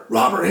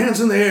 Robert,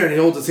 hands in the air. And he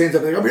holds his hands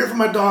up like, I'm here for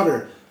my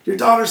daughter. Your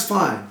daughter's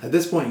fine. At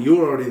this point, you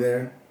were already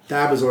there.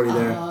 Dad was already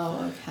there.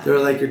 Oh, okay. They were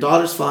like, your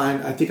daughter's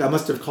fine. I think I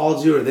must have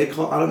called you, or they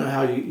called. I don't know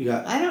how you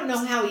got. I don't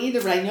know how either,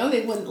 but I know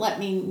they wouldn't let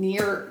me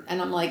near.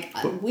 And I'm like,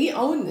 we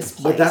own this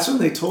place. But that's when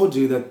they told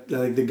you that,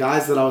 like, the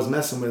guys that I was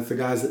messing with, the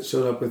guys that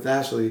showed up with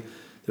Ashley,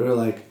 they were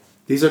like,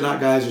 these are not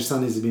guys your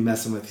son needs to be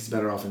messing with. He's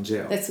better off in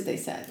jail. That's what they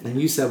said. And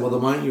you said, well,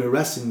 then why aren't you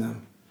arresting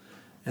them?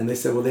 And they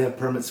said, well, they have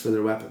permits for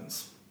their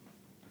weapons.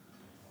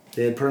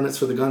 They had permits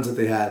for the guns that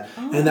they had.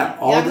 Oh, and that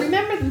all. Yeah, I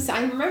remember them.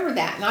 I remember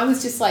that. And I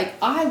was just like,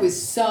 I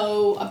was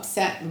so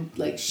upset and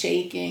like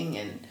shaking.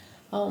 And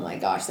oh my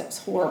gosh, that was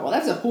horrible. That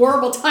was a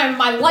horrible time of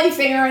my life,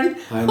 Aaron.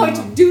 What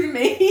did you do to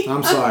me?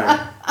 I'm sorry.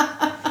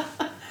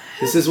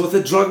 This is what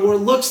the drug war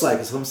looks like.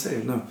 That's what I'm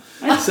saying. No.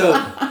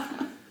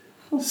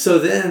 So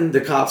then the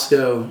cops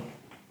go,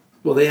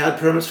 well, they had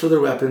permits for their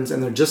weapons,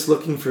 and they're just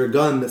looking for a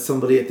gun that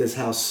somebody at this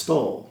house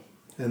stole.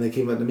 And they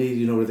came up to me, do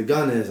you know where the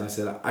gun is? I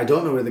said, I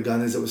don't know where the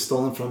gun is. It was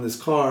stolen from this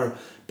car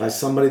by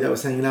somebody that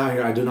was hanging out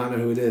here. I do not know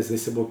who it is. They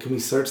said, well, can we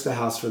search the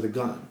house for the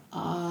gun?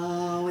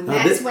 Oh, and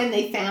that's when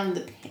they found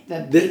the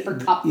paper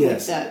cup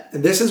yes. with the...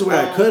 And this is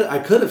where I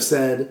could have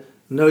said,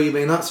 no, you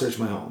may not search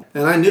my home.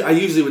 And I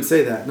usually would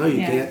say that. No, you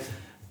can't.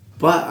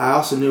 But I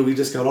also knew we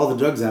just got all the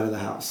drugs out of the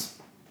house.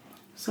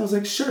 So I was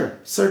like, sure,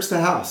 search the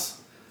house.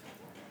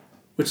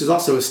 Which is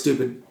also a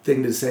stupid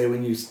thing to say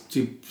when you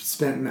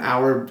spent an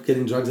hour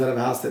getting drugs out of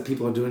a house that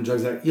people are doing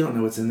drugs out. You don't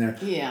know what's in there.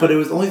 Yeah. But it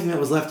was the only thing that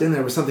was left in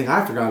there was something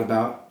I forgot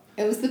about.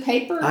 It was the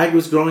paper? I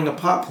was growing a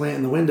pot plant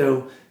in the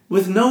window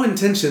with no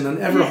intention on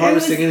ever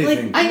harvesting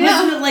anything. I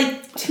know. Wasn't it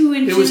like 2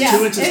 inches? It was 2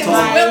 inches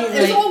tall.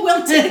 It was all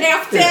wilted,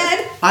 half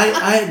dead.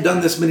 I had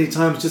done this many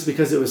times just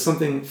because it was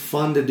something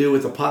fun to do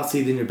with a pot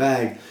seed in your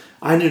bag.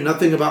 I knew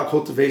nothing about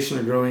cultivation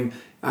or growing.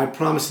 I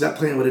promised that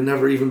plant would have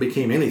never even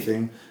became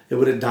anything. It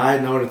would have died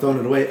and I would have thrown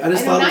it away. I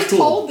just thought it was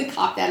cool. I told the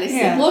cop that. I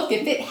said, look,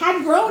 if it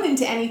had grown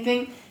into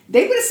anything,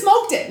 they would have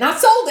smoked it, not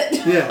sold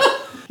it. Yeah.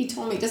 He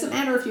told me, it doesn't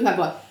matter if you have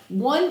a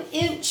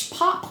 1-inch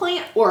pot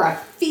plant or a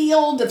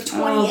field of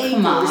 20 acres.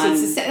 Come on.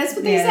 That's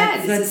what they said.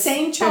 It's the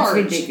same charge.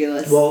 That's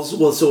ridiculous. Well,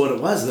 so what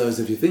it was, though, is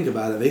if you think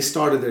about it, they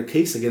started their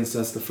case against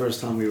us the first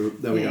time we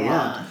got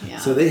robbed. Yeah.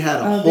 So they had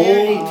a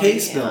whole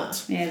case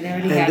built. Yeah, they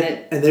already had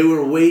it. And they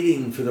were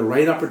waiting for the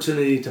right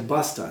opportunity to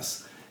bust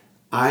us.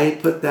 I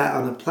put that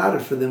on the platter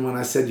for them when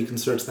I said you can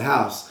search the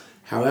house.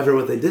 However,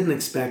 what they didn't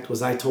expect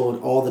was I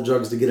told all the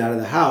drugs to get out of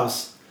the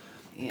house.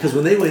 Because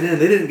when they went in,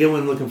 they didn't go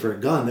in looking for a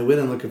gun. They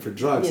went in looking for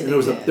drugs. And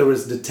there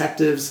was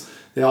detectives.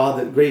 They all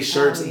had the gray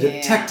shirts.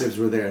 Detectives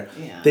were there.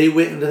 Yeah. They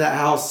went into that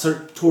house,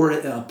 tore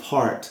it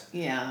apart.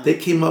 Yeah. They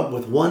came up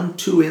with 1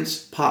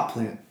 2-inch pot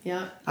plant.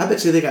 Yeah. I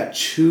bet you they got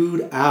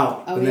chewed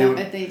out. Oh, yeah, I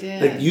bet they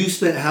did. Like, you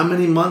spent how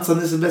many months on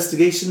this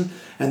investigation?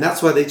 And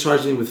that's why they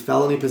charged me with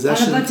felony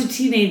possession. And a bunch of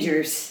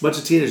teenagers.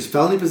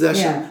 Felony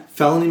possession,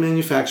 felony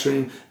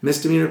manufacturing,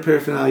 misdemeanor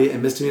paraphernalia,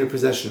 and misdemeanor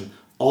possession.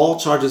 All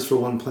charges for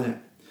one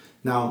plant.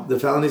 Now, the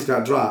felonies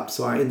got dropped,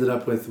 so I ended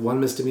up with 1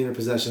 misdemeanor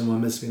possession,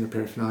 1 misdemeanor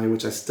paraphernalia,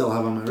 which I still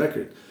have on my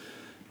record.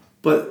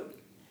 But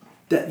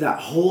that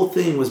whole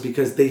thing was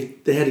because they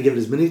had to give it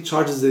as many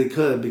charges as they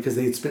could because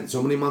they had spent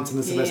so many months in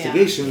this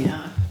investigation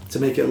to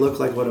make it look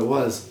like what it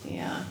was.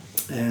 Yeah.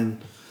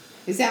 And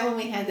is that when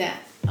we had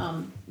that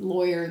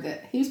lawyer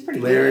that he was pretty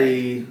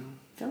Larry good?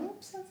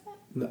 Phillips, was that?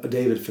 No,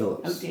 David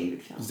Phillips. Oh,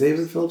 David Phillips. Was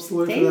David Phillips the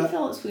lawyer for that? David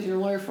Phillips was your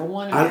lawyer for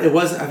one. It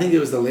wasn't. I think it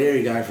was the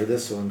Larry guy for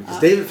this one because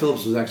David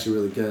Phillips was actually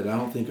really good.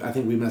 I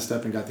think we messed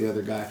up and got the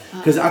other guy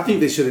because I think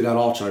they should have got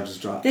all charges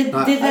dropped. Did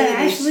that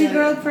actually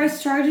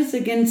press charges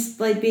against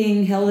like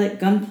being held at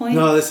gunpoint?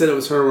 No, they said it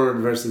was her word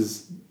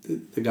versus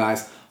the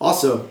guys.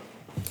 Also,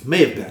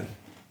 may have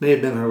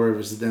been her word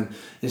versus them,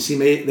 and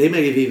they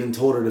may have even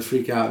told her to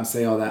freak out and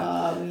say all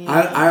that. Yeah.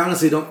 I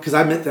honestly don't, because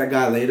I met that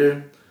guy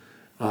later.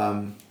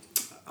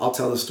 I'll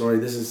tell the story.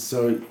 This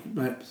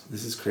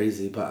is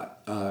crazy,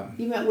 but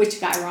you met which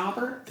guy,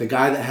 Robert? The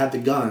guy that had the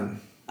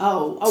gun.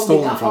 Stolen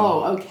from him.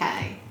 Oh,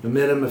 okay. I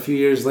met him 2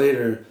 years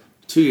later,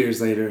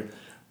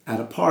 at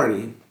a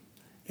party,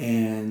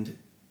 and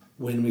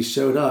when we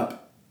showed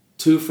up,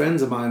 two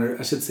friends of mine, or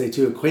I should say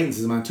two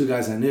acquaintances of mine, two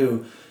guys I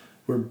knew,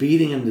 were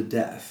beating him to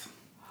death.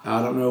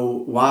 I don't know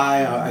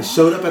why. I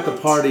showed up at the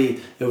party.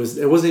 It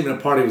wasn't even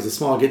a party. It was a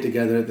small get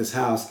together at this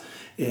house,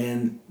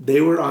 and they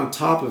were on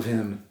top of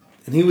him.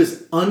 And he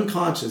was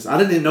unconscious. I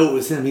didn't even know it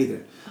was him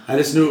either. I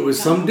just knew it was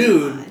some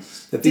dude.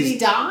 Did he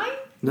die?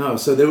 No.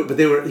 So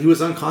he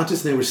was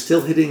unconscious, and they were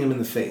still hitting him in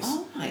the face.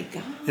 Oh my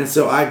God. And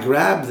so I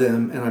grabbed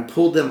them and I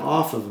pulled them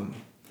off of him.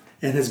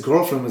 And his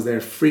girlfriend was there,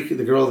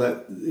 the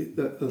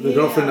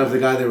girlfriend of the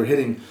guy they were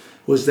hitting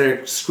was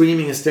there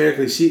screaming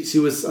hysterically. She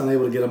was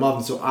unable to get him off,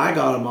 and so I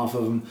got him off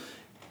of him,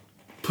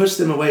 pushed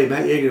him away.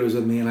 Matt Yeager was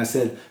with me, and I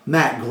said,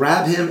 Matt,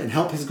 grab him and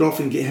help his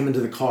girlfriend get him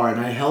into the car. And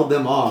I held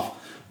them off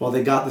while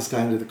they got this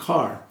guy into the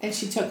car. And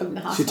she took him to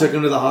the hospital. She took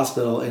him to the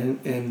hospital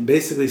and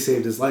basically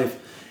saved his life.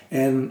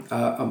 And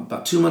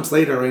about 2 months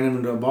later, I ran him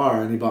into a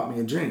bar and he bought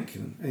me a drink.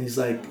 And he's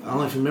like, I don't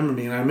know if you remember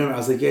me. And I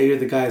was like, yeah, you're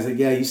the guy. He's like,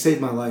 yeah, you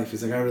saved my life.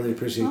 He's like, I really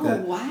appreciate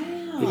that. Wow.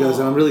 He goes,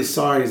 and I'm really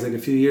sorry. He's like, a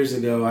few years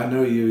ago, I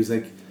know you. He's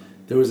like,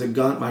 there was a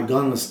gun. My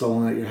gun was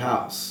stolen at your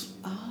house.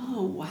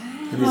 Oh, wow.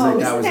 And he's like,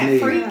 that was me.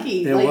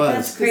 Freaky? It was.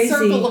 That's crazy. The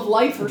circle of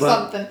life or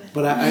something.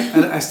 But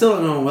I still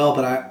don't know him well,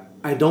 but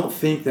I don't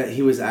think that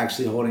he was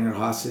actually holding her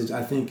hostage.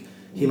 I think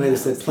he might have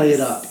said, play it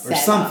up or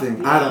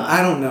something.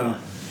 I don't know.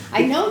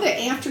 I know that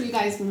after you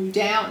guys moved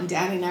out and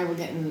Daddy and I were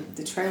getting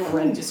the trailer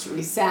ready just to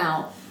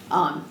resell,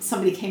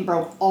 somebody came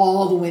broke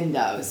all the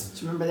windows.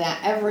 Do you remember that?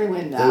 Every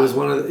window. It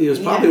was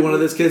probably one of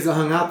those kids that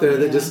hung out there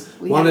that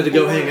just wanted to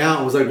go hang out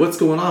and was like, what's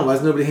going on? Why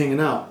is nobody hanging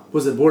out?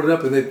 Was it boarded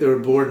up? And they were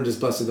bored and just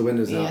busted the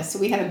windows out. Yeah, so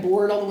we had to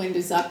board all the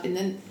windows up, and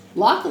then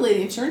luckily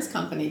the insurance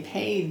company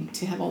paid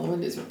to have all the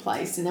windows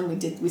replaced, and then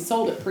we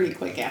sold it pretty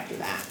quick after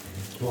that.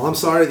 Well, I'm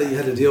sorry that you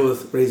had to deal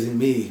with raising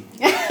me.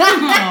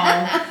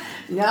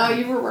 No,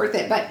 you were worth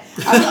it. But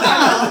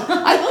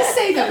I will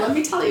say though, let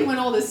me tell you when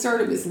all this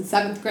started was in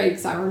 7th grade,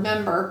 because I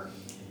remember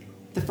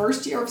the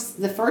first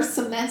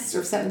semester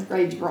of 7th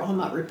grade, you brought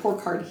home a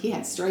report card. He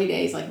had straight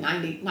A's, like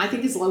 90. I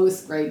think his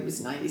lowest grade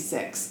was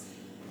 96.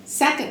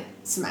 Second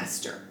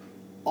semester,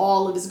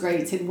 all of his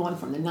grades had gone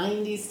from the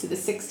 90s to the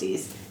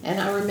 60s.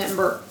 And I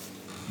remember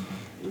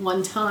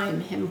one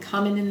time him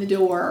coming in the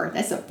door.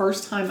 That's the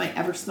first time I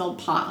ever smelled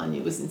pot on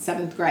you. It was in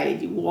 7th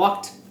grade.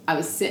 I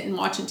was sitting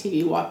watching TV,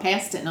 you walked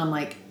past it, and I'm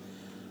like,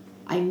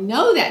 I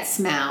know that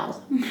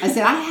smell. I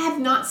said, I have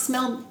not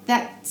smelled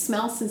that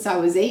smell since I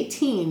was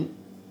 18,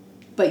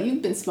 but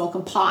you've been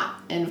smoking pot.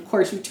 And of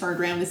course you turned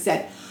around and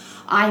said,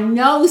 I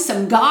know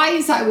some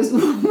guys I was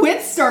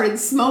with started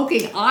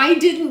smoking. I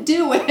didn't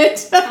do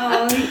it.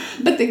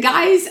 But the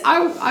guys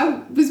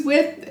I was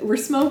with were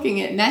smoking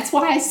it, and that's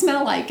why I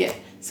smell like it.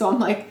 So I'm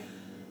like,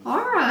 all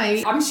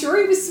right. I'm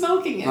sure he was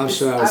smoking it. I'm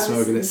sure I was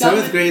smoking it.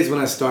 7th grade is when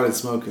I started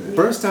smoking it.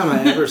 First time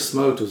I ever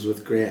smoked was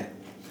with Grant.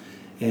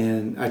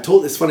 And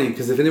it's funny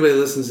because if anybody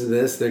listens to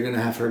this, they're going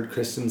to have heard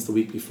Kristen's the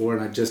week before,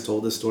 and I just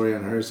told this story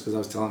on hers because I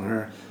was telling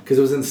her, because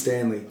it was in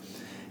Stanley.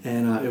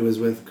 And it was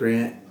with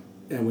Grant,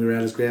 and we were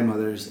at his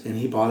grandmother's, and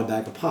he bought a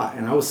bag of pot.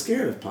 And I was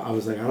scared of pot. I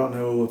was like, I don't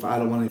know if I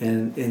don't want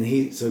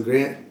to. So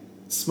Grant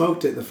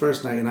smoked it the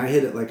first night, and I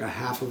hit it like a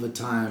half of a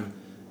time.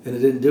 And it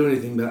didn't do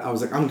anything, but I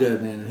was like, I'm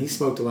good, man. And he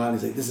smoked a lot, and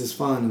he's like, this is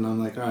fun. And I'm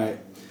like, all right.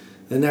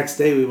 The next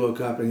day we woke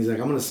up, and he's like,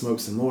 I'm going to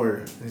smoke some more.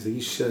 And he's like,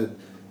 you should.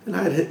 And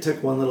I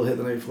took one little hit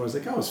the night before. I was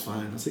like, I was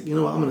fine. I was like, you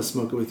know what, I'm going to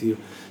smoke it with you.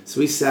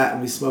 So we sat,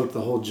 and we smoked the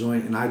whole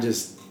joint, and I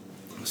just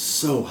was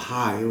so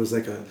high. It was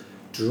like a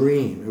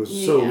dream. It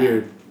was so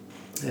weird.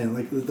 And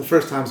like the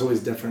first time's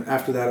always different.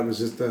 After that, it was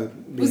just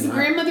Was the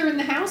grandmother in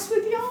the house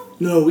with y'all?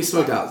 No, we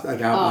smoked out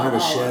behind a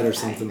shed or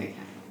something. Okay.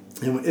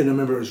 And I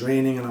remember it was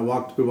raining, and we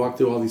walked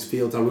through all these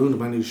fields. I ruined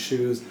my new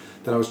shoes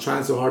that I was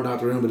trying so hard not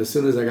to ruin, but as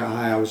soon as I got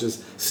high, I was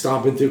just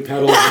stomping through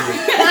pedals.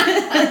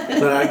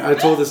 But I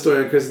told this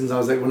story at Kristen's. I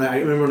was like, I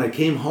remember when I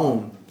came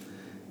home,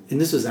 and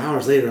this was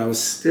hours later, I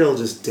was still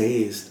just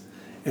dazed.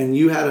 And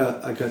you had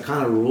a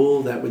kind of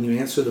rule that when you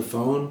answer the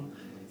phone,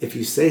 if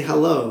you say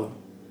hello,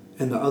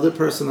 and the other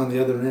person on the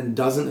other end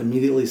doesn't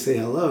immediately say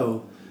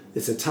hello,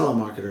 it's a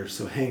telemarketer,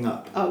 so hang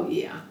up. Oh,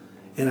 yeah.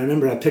 And I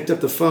remember I picked up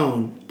the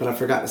phone, but I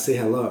forgot to say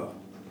hello.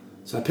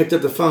 So I picked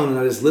up the phone and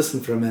I just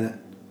listened for a minute,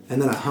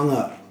 and then I hung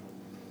up.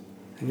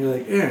 And you're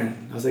like,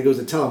 Aaron. I was like, it was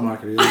a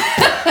telemarketer.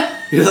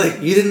 You're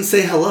like, you didn't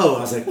say hello.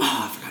 I was like, oh,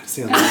 I forgot to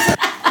say hello.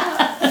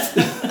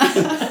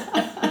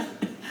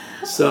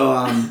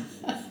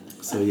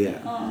 So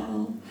yeah.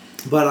 Oh.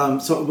 But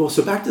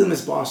so back to the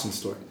Miss Boston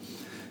story.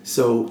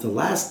 So the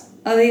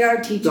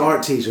art teacher. The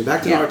art teacher.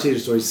 Back to the art teacher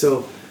story.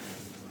 So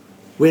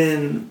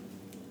when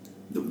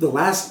the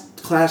last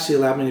class she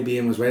allowed me to be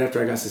in was right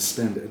after I got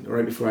suspended, or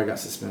right before I got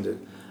suspended.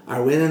 I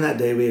went in that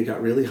day. We had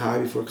got really high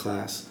before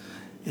class,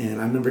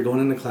 and I remember going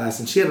into class,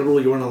 and she had a rule: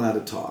 you weren't allowed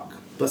to talk.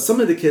 But some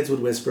of the kids would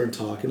whisper and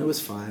talk, and it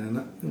was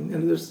fine.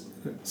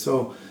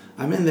 So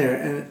I'm in there,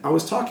 and I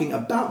was talking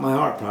about my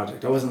art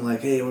project. I wasn't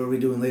like, hey, what are we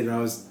doing later? I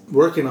was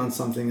working on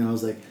something, and I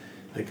was like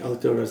I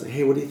looked over, I was like,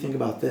 hey, what do you think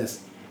about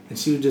this? And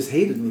she just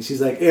hated me. She's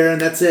like, Aaron,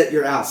 that's it,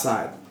 you're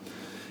outside.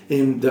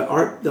 And the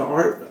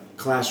art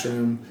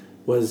classroom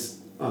was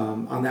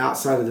on the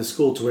outside of the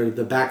school to where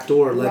the back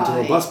door led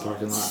to a bus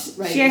parking lot.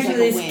 Right. She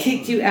actually just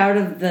kicked you out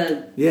of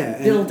the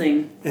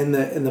building. And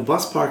the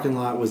bus parking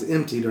lot was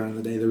empty during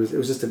the day. It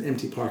was just an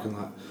empty parking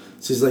lot.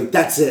 She's like,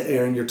 that's it,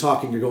 Aaron, you're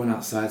talking, you're going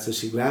outside. So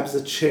she grabs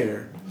a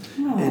chair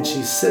and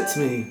she sits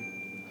me.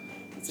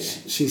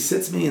 She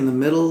sits me in the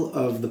middle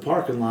of the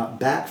parking lot,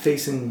 back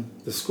facing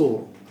the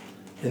school,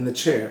 in the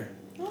chair.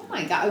 Oh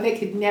my God, they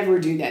could never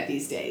do that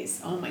these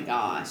days. Oh my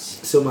gosh.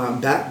 So I'm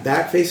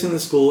back facing the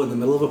school in the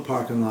middle of a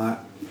parking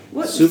lot,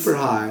 super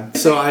high.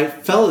 So I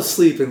fell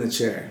asleep in the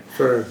chair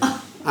for,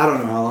 I don't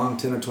know how long,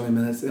 10 or 20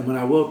 minutes. And when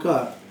I woke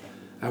up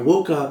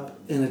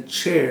in a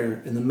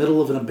chair in the middle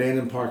of an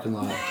abandoned parking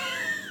lot.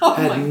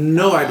 I had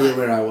no idea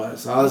where I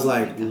was. I was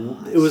like,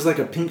 it was like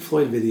a Pink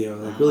Floyd video,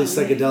 like really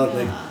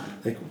psychedelic,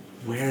 like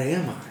where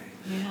am I?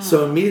 Yeah.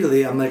 So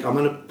immediately I'm like, I'm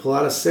going to pull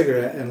out a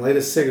cigarette and light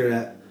a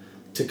cigarette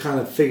to kind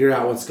of figure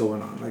out what's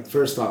going on. Like,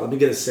 first thought, let me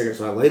get a cigarette.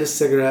 So I light a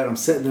cigarette, I'm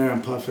sitting there,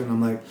 I'm puffing,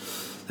 I'm like,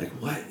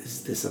 what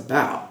is this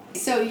about?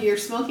 So you're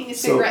smoking a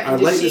cigarette and I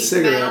light the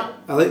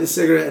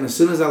cigarette, and as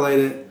soon as I light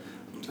it,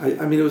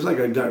 I mean, it was like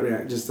a gut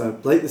reaction. Just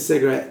light the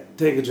cigarette,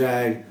 take a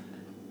drag,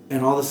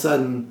 and all of a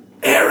sudden,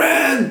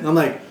 Aaron! I'm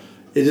like,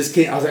 it just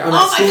came. I was like, I'm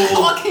at school.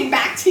 Oh my God, it came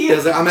back to you. I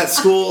was like, I'm at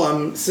school. I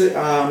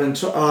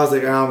was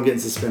like, I'm getting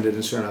suspended.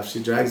 And sure enough,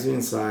 she drags me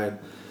inside,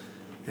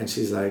 and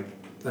she's like,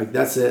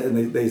 that's it.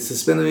 And they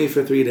suspended me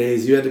for 3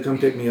 days. You had to come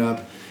pick me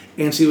up.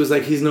 And she was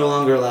like, he's no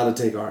longer allowed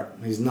to take art.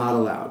 He's not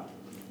allowed.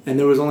 And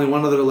there was only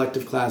one other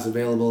elective class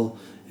available.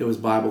 It was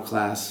Bible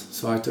class.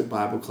 So I took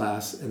Bible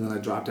class, and then I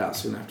dropped out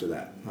soon after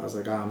that. I was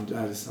like, I'm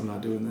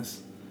not doing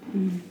this.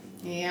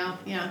 Yeah,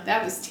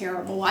 that was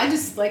terrible. Like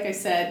I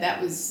said,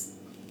 that was.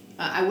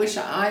 I wish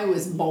I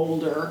was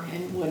bolder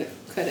and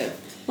could have.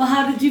 Well,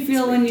 how did you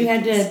feel when you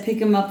had to pick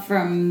him up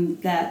from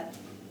that?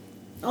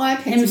 Oh, I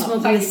picked him up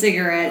smoking a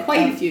cigarette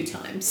quite a few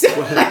times.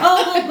 But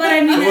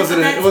I mean,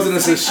 it wasn't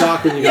a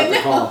shock when you got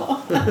the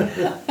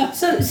call.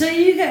 So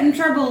you got in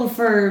trouble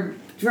for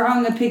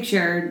drawing a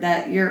picture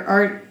that your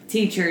art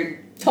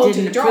teacher told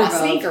you didn't to draw a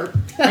approve sneaker,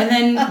 and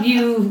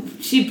then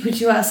she put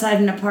you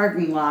outside in a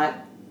parking lot.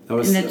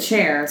 In a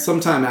chair.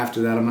 Sometime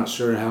after that, I'm not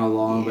sure how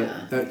long,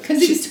 but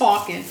because he was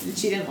talking and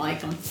she didn't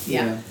like him.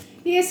 Yeah.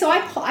 So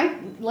I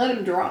let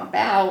him drop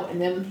out, and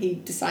then he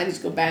decided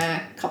to go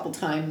back a couple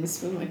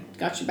times. We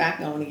got you back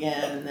going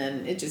again, and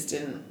then it just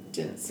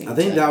didn't seem. I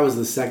think that was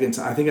the second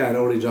time. I think I had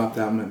already dropped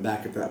out and went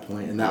back at that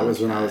point, and that was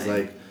when I was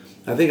like,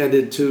 I think I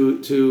did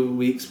two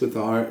weeks with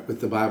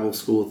the Bible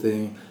school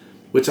thing,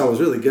 which I was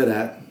really good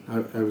at.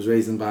 I was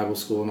raised in Bible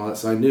school and all that,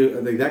 so I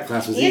think that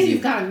class was easy. And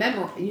you've got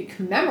to you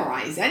can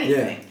memorize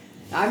anything. Yeah.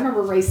 I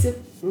remember Ray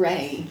saying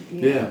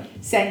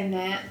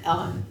that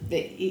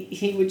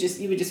you would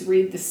just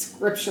read the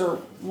scripture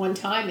one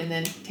time and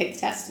then take the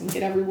test and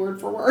get every word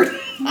for word.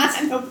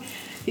 I know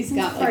he's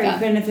got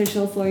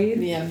beneficial for you.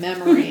 Yeah,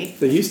 memory.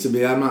 They used to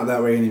be. I'm not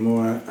that way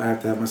anymore. I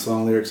have to have my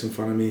song lyrics in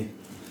front of me.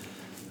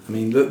 I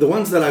mean, the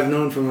ones that I've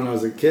known from when I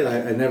was a kid,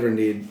 I never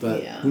need.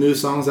 But new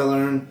songs I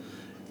learn,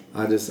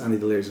 I need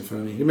the lyrics in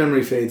front of me. Your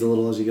memory fades a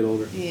little as you get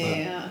older.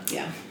 Yeah.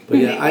 But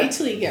yeah, wait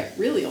till you get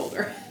really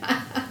older.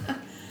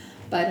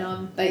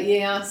 But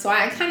yeah, so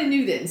I kind of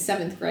knew that in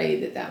 7th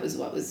grade that was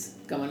what was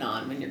going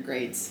on when your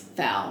grades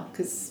fell,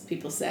 because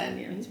people said,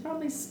 he's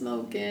probably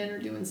smoking or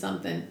doing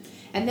something.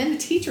 And then the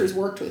teachers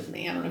worked with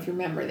me. I don't know if you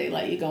remember, they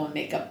let you go and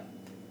make up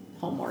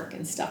homework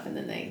and stuff, and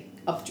then they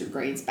upped your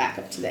grades back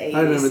up to the 80s.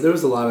 I remember there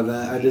was a lot of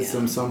that. I did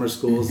some summer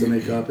schools to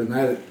make up,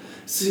 and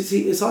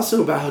see, it's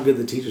also about how good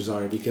the teachers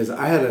are, because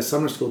I had a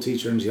summer school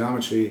teacher in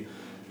geometry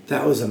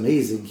that was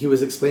amazing. He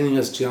was explaining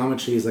us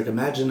geometry as like,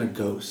 imagine a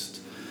ghost.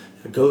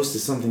 A ghost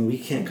is something we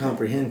can't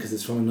comprehend because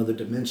it's from another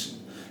dimension.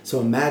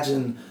 So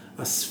imagine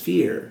a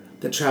sphere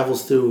that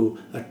travels through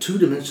a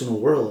 2-dimensional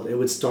world. It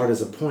would start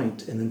as a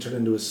point and then turn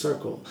into a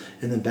circle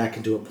and then back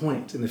into a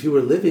point. And if you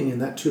were living in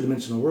that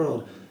 2-dimensional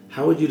world,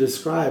 how would you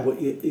describe what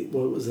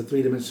was a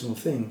 3-dimensional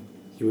thing?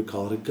 You would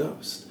call it a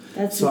ghost.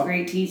 That's a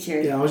great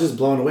teacher. Yeah, I was just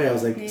blown away. I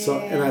was like, so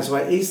I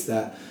aced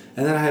that.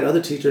 And then I had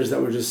other teachers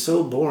that were just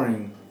so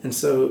boring and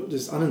so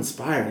just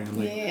uninspiring. I'm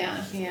like,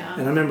 yeah.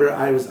 And I remember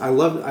I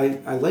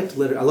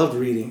loved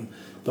reading,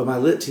 But my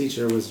lit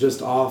teacher was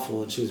just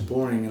awful, and she was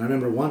boring. And I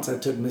remember once I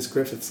took Miss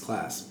Griffith's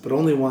class, but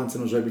only once,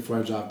 and it was right before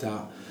I dropped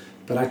out.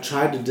 But I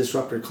tried to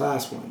disrupt her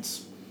class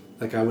once,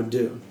 like I would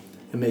do,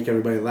 and make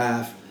everybody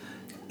laugh.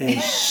 And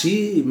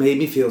she made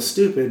me feel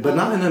stupid, but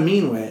not in a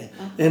mean way,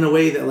 in a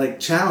way that like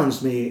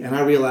challenged me. And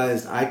I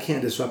realized I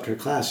can't disrupt her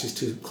class. She's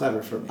too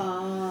clever for me.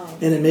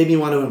 And it made me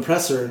want to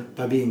impress her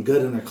by being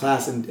good in her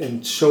class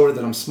and show her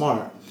that I'm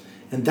smart.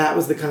 And that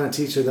was the kind of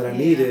teacher that I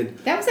needed.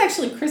 That was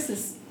actually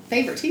Chris's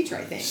favorite teacher,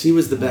 I think. She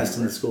was the best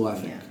in the school, I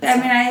think. I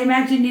mean, I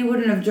imagine you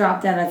wouldn't have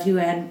dropped out if you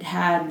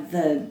had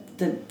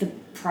the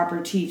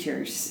proper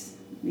teachers.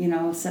 You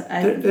know, so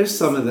there's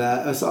some of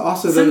that.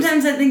 Also,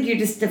 sometimes I think you're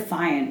just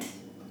defiant.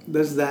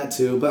 There's that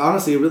too, but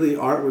honestly, really,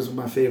 art was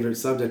my favorite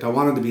subject. I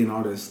wanted to be an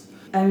artist.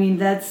 I mean,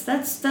 that's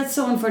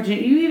so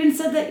unfortunate. You even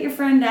said that your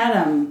friend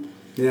Adam.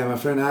 Yeah, my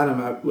friend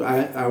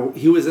Adam.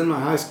 He was in my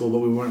high school, but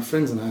we weren't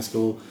friends in high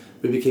school.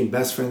 We became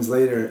best friends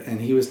later,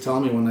 and he was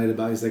telling me one night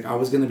about. He's like, I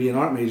was going to be an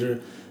art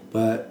major,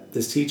 but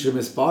this teacher,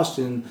 Miss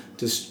Boston,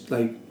 just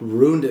like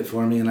ruined it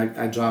for me, and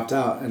I dropped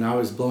out. And I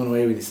was blown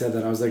away when he said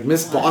that. I was like,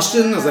 Miss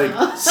Boston? I was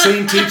like,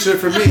 same teacher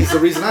for me. It's the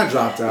reason I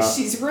dropped out.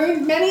 She's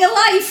ruined many a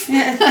life.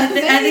 Yeah, I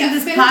think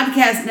this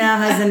podcast now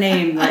has a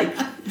name, like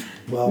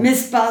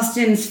Miss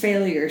Boston's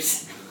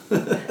Failures.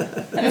 But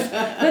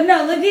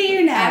no, look at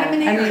you now. Adam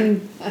and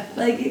Aaron. I mean,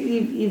 like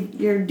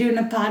you're doing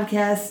a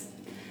podcast.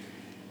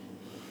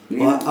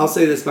 Well, I'll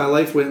say this: my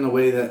life went in a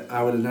way that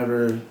I would have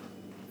never.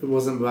 It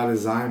wasn't by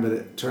design, but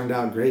it turned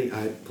out great.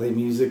 I play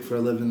music for a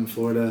living in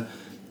Florida.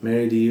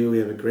 Married to you, we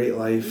have a great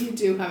life. You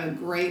do have a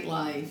great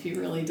life. You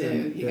really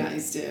do. You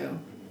guys do.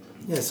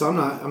 Yeah, so I'm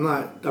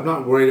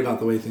not worried about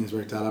the way things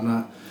worked out. I'm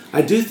not.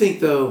 I do think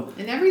though.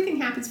 And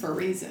everything happens for a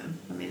reason.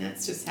 I mean,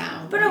 that's just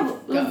how.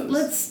 But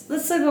let's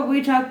look at what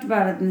we talked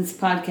about in this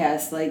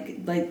podcast,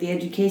 like the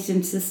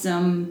education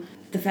system,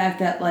 the fact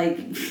that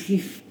like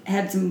you've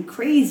had some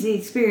crazy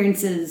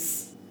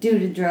experiences due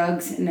to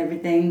drugs and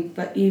everything,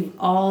 but you've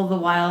all the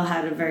while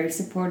had a very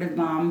supportive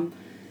mom.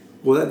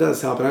 Well, that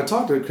does help. And I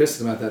talked to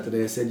Kristen about that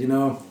today. I said,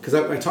 because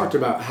I talked to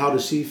her about how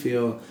does she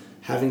feel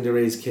having to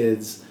raise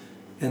kids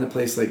in a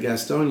place like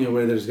Gastonia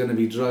where there's going to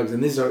be drugs.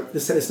 And it's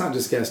not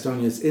just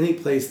Gastonia, it's any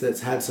place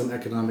that's had some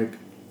economic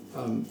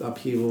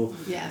upheaval.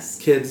 Yes.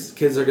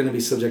 Kids are going to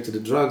be subjected to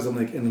drugs. I'm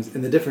like, and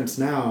the difference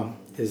now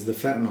is the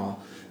fentanyl.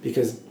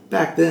 Because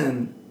back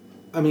then,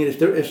 I mean,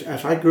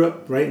 if I grew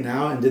up right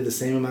now and did the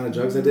same amount of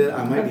drugs I did,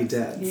 I might be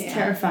dead. It's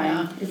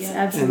terrifying. It's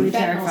absolutely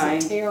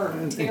terrifying.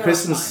 And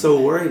Kristen's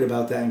so worried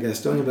about that in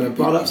Gastonia, but I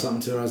brought up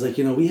something to her. I was like,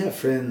 we have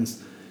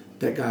friends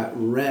that got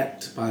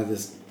wrecked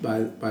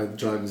by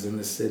drugs in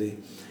this city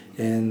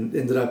and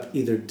ended up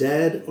either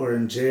dead or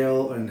in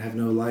jail and have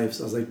no life.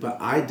 So I was like, but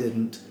I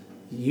didn't,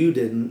 you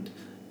didn't,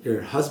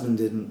 your husband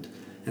didn't.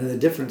 And the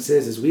difference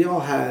is we all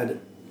had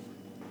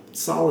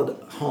solid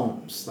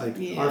homes. Like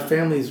our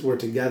families were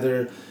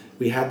together.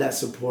 We had that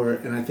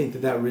support, and I think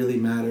that really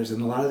matters.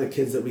 And a lot of the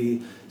kids that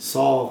we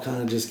saw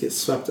kind of just get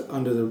swept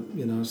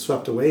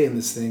away in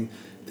this thing.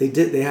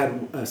 They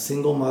had a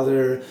single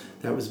mother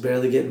that was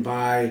barely getting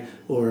by,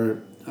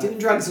 or doing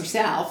drugs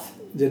herself.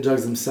 Did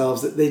drugs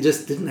themselves. They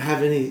just didn't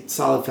have any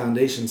solid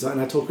foundation. So, and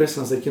I told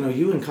Kristen, I was like,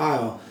 you and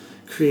Kyle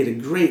create a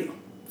great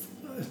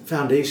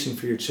foundation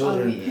for your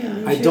children. Oh,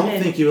 yeah. I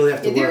don't think you really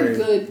have to worry. They're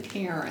good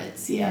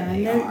parents. Yeah,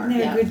 they are.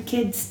 They're good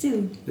kids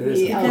too. They're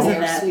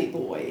sweet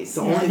boys.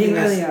 The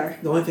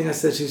only thing I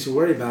said she should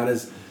worry about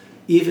is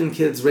even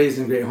kids raised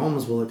in great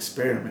homes will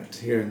experiment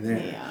here and there.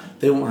 Yeah.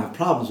 They won't have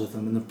problems with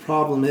them. And the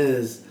problem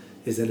is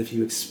that if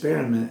you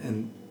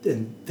experiment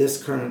in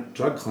this current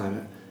drug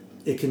climate,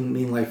 it can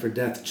mean life or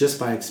death just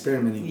by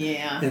experimenting.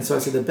 Yeah. And so I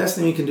said the best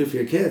thing you can do for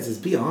your kids is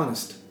be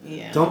honest.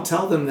 Yeah. Don't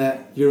tell them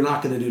that you're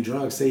not going to do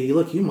drugs. Say,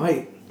 look, you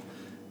might.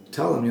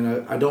 Tell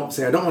them, I don't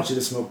want you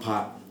to smoke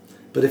pot.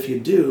 But if you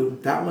do,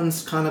 that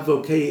one's kind of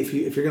okay. If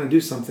you're going to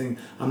do something,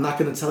 I'm not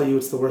going to tell you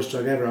it's the worst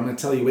drug ever. I'm going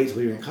to tell you wait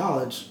till you're in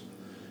college.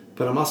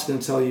 But I'm also going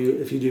to tell you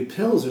if you do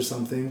pills or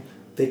something,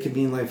 they could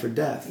mean life or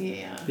death.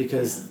 Yeah.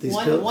 These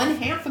pills. One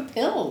half a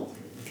pill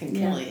can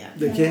kill you.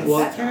 They can't. Well,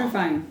 that's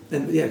terrifying.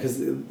 And because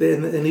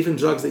and even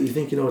drugs that you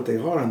think you know what they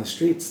are on the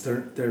streets,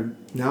 they're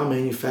now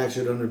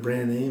manufactured under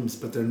brand names,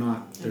 but they're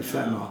not. They're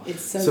fentanyl.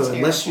 It's so terrible.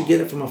 Unless you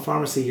get it from a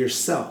pharmacy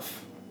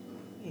yourself,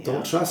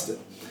 don't trust it.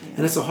 Yeah.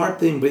 And it's a hard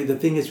thing, but the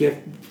thing is,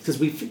 because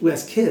we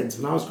as kids,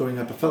 when I was growing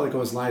up, I felt like I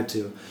was lied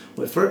to.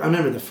 I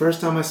remember the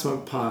first time I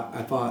smoked pot,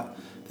 I thought,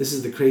 this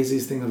is the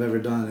craziest thing I've ever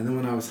done. And then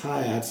when I was high,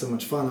 I had so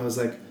much fun. I was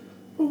like,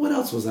 well, what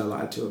else was I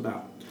lied to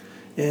about?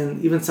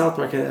 And even South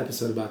Park had an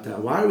episode about that.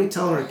 Why are we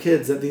telling our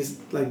kids that these,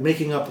 like,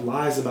 making up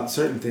lies about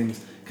certain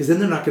things? Because then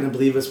they're not going to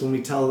believe us when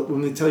we tell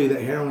you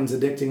that heroin's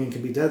addicting and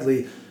can be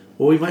deadly.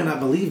 Well, we might not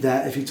believe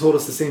that if you told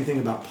us the same thing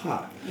about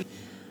pot.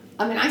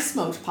 I mean, I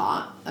smoked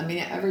pot. I mean,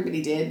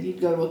 everybody did. You'd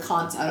go to a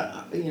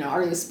concert,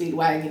 REO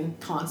Speedwagon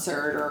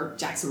concert or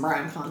Jackson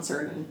Browne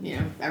concert,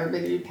 and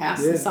everybody would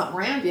pass something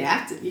around.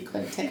 You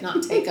couldn't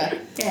not take a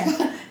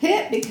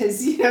hit because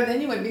then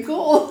you wouldn't be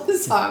cool.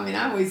 So I mean,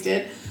 I always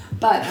did.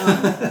 But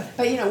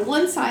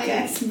once I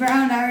Jackson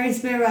Brown, Irish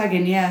Bear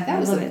Wagon, yeah, that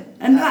was I love it.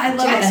 And I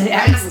love Jackson it.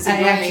 Brown was a I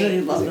great,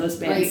 actually love those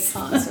bands. Great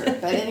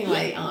concert. But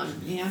anyway,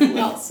 who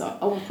else? So,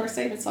 of course,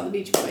 I even saw the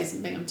Beach Boys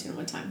in Binghamton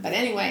one time. But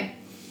anyway,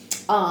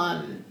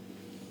 I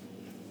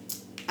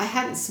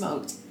hadn't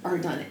smoked or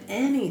done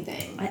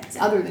anything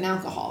other than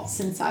alcohol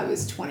since I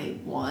was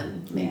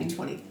 21, maybe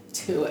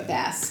 22 at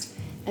best,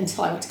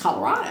 until I went to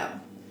Colorado.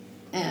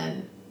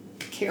 And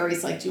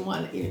Carrie's like, do you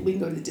want, we can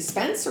go to the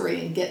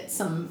dispensary and get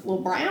some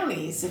little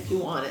brownies if you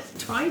want to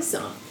try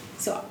some.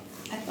 So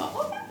I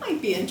thought, that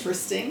might be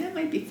interesting. That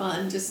might be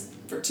fun just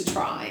to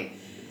try.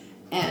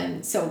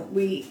 And so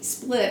we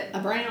split a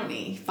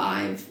brownie,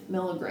 5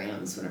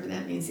 milligrams, whatever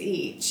that means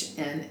each.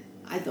 And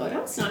I thought,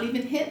 it's not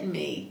even hitting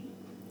me.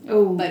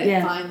 Oh, but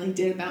it finally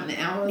did about an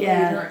hour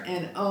later,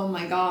 and oh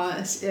my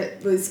gosh,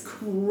 it was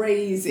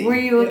crazy. Were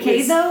you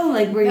okay though?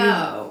 Like, were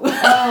no. you?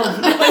 Oh,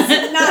 I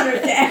was not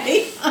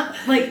okay.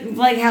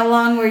 like how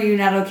long were you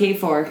not okay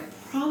for?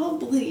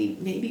 Probably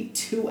maybe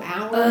 2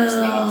 hours,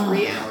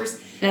 maybe 3 hours.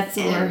 That's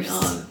the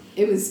worst.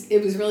 It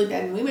was really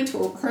bad. And her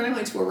and I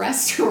went to a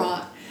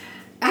restaurant.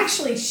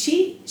 Actually,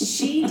 she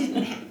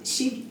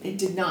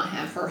did not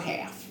have her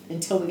half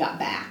until we got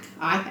back.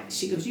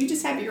 She goes, you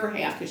just have your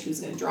half, because she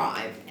was going to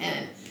drive.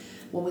 And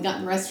when we got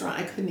in the restaurant,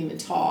 I couldn't even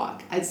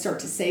talk. I'd start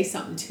to say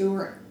something to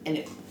her, and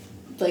it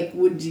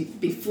would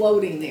be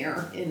floating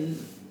there in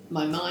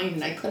my mind,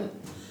 and I couldn't.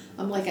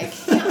 I'm like, I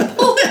can't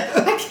pull it.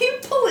 I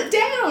can't pull it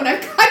down.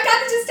 I've got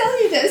to just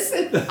tell you this.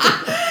 And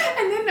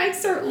then I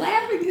start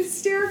laughing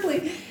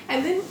hysterically.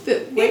 And then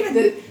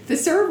the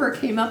server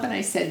came up, and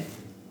I said,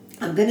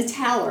 I'm going to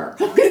tell her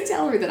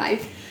that I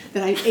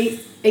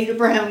ate a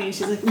brownie. And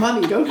she's like,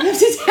 Mommy, you don't have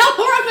to tell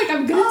her. I'm like,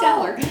 I'm going to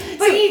tell her.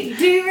 But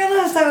do you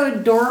realize how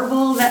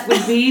adorable that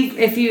would be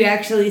if you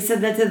actually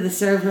said that to the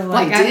server?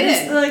 Like, I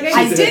did.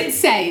 I did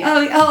say it.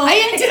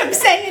 I ended up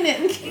saying it.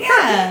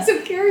 And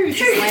so Carrie was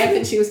just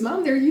laughing. She goes,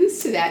 Mom, they're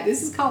used to that.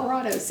 This is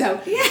Colorado. So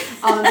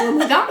when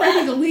we got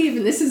ready to leave,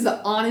 and this is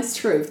the honest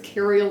truth,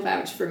 Carrie will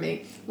vouch for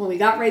me. When we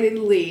got ready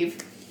to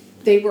leave,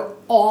 they were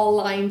all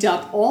lined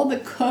up, all the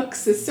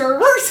cooks, the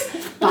servers,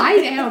 buy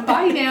now.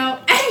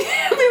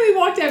 And when we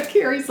walked out,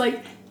 Carrie's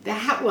like,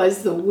 that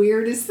was the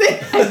weirdest thing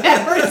I've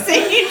ever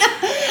seen.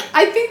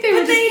 I think they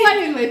were just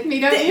playing with me,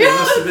 don't you? They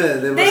must have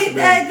been.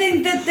 I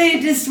think that they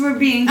just were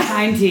being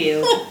kind to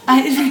you.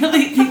 I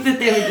really think that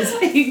they were just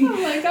being...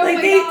 Oh my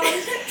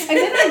gosh. And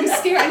then I was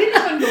scared. I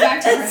didn't want to go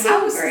back to her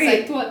house. So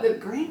I thought the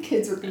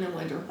grandkids were going to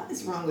wonder, what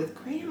is wrong with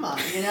Grandma,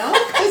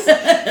 Because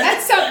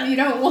that's something you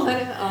don't want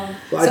to...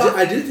 Well,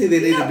 I do think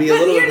they need to be a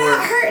little more... more... You're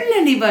not hurting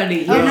anybody.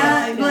 You're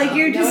not... Like,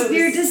 you're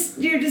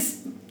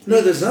just... No,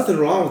 there's nothing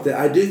wrong with it.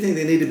 I do think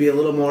they need to be a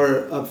little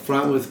more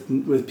upfront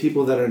with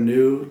people that are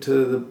new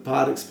to the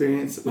pod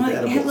experience with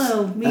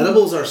edibles.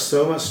 Edibles are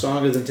so much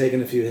stronger than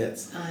taking a few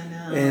hits. I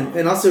know.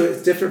 And also,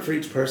 it's different for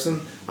each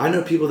person. I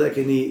know people that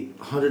can eat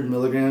 100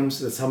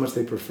 milligrams. That's how much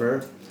they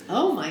prefer.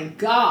 Oh my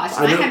gosh.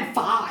 I had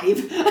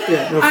 5.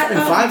 Yeah, no, and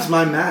 5's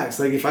my max.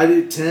 Like, if I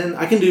do 10,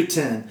 I can do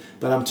 10,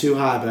 but I'm too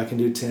high, but I can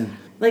do 10.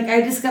 Like,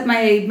 I just got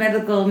my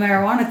medical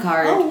marijuana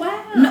card. Oh,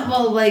 wow. No,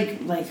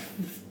 well,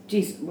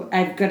 geez,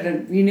 I've got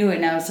to renew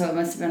it now, so it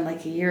must have been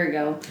like a year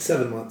ago.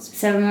 7 months.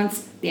 7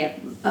 months? Yeah,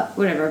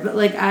 whatever. But,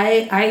 like,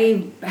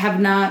 I have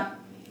not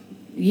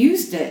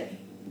used it,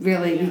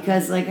 really,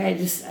 because, like,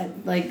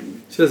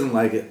 She doesn't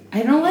like it.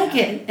 I don't like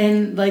it.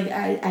 And, like,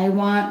 I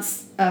want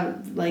a,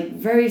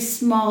 very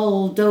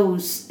small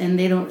dose, and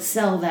they don't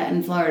sell that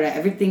in Florida.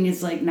 Everything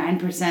is,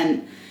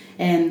 9%.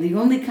 And the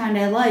only kind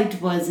I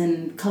liked was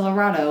in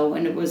Colorado,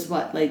 and it was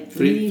what,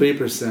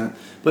 3%.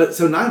 But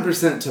so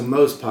 9% to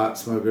most pot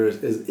smokers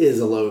is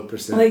a low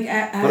percent.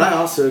 But I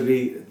also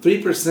agree,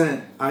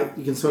 3%,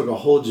 you can smoke a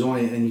whole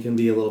joint and you can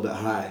be a little bit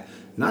high.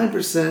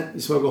 9%, you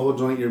smoke a whole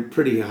joint, you're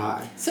pretty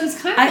high. So it's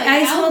kind of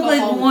I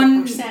smoke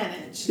one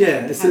percentage.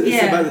 Yeah, it's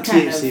about the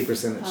THC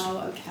percentage.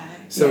 Oh,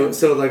 okay. So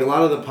a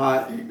lot of the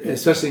pot,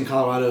 especially in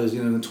Colorado, is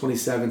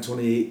 27,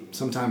 28,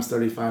 sometimes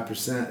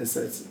 35%.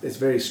 It's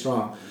very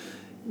strong.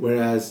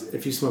 Whereas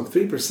if you smoke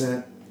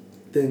 3%,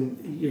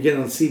 then you're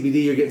getting on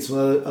CBD, you're getting some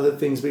other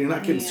things, but you're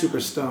not getting super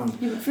stoned.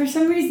 Yeah, but for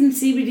some reason,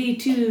 CBD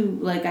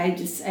too,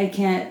 I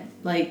can't,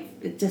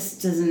 it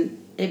just doesn't,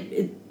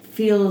 it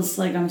feels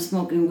like I'm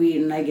smoking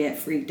weed and I get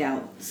freaked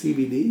out.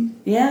 CBD?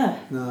 Yeah.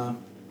 No.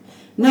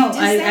 No,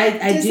 I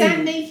do. Does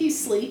that make you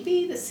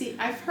sleepy?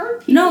 I've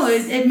heard people... No,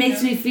 it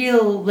makes me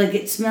feel like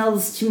it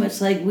smells too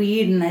much like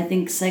weed, and I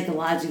think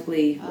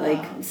psychologically,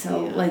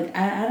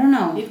 I don't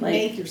know. You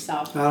make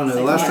yourself... I don't know.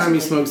 The last time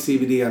you smoked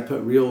CBD, I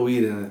put real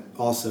weed in it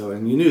also,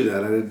 and you knew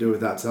that. I didn't do it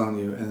without telling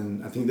you,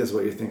 and I think that's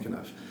what you're thinking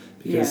of.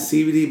 Because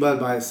CBD bud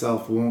by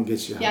itself won't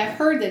get you high. Yeah, I've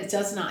heard that it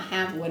does not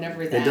have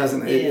whatever that it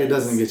doesn't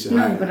get you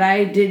high. No, but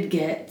I did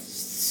get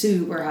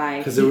super high.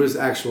 Because there was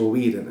actual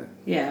weed in it.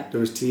 Yeah. There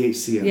was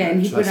THC in it. Yeah,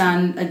 and he put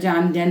on a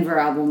John Denver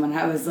album, and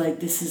I was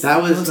like, this is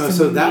that was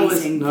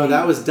amazing.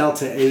 That was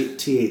Delta 8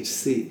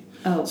 THC.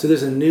 Oh. So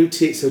there's a new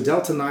so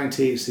Delta 9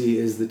 THC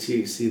is the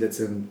THC that's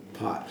in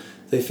pot.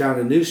 They found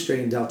a new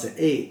strain, Delta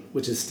 8,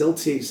 which is still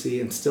THC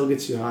and still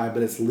gets you high,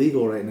 but it's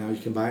legal right now. You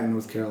can buy it in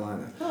North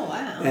Carolina. Oh,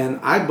 wow. And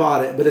I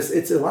bought it, but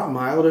it's a lot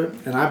milder.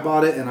 And I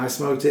bought it and I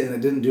smoked it and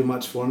it didn't do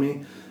much for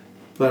me.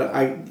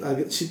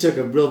 But she took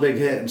a real big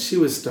hit and she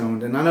was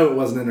stoned. And I know it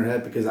wasn't in her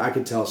head because I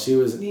could tell she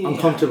was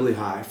uncomfortably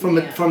high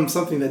from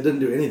something that didn't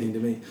do anything to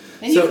me.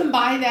 And you can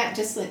buy that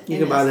just like you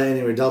can buy that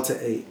anywhere, Delta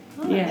 8.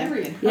 Oh, never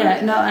even heard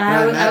yeah, no,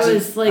 I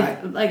was like,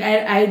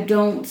 I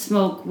don't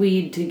smoke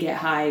weed to get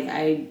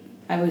high.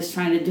 I was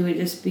trying to do it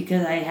just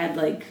because I had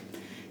like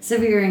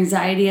severe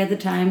anxiety at the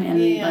time,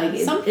 and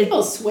some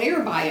people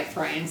swear by it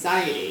for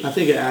anxiety. I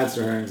think it adds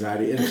to her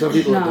anxiety, and some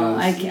people it does.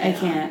 I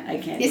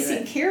can't. Yeah,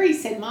 see, Carrie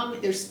said, "Mom,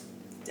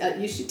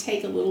 you should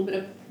take a little bit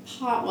of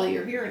pot while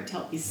you're here to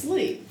help you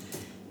sleep."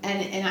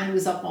 And I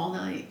was up all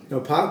night. No,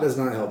 pot does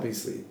not help me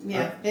sleep.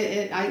 Yeah,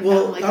 I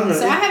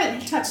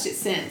haven't touched it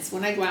since.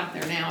 When I go out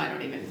there now, I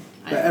don't even.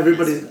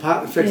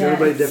 Pot affects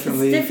everybody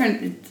differently. It's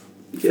different.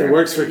 It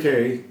works for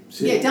Carrie.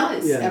 It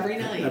does. Yeah, every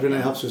night. Every night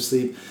helps her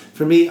sleep.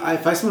 For me,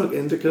 if I smoke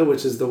indica,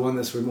 which is the one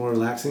that's more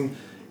relaxing,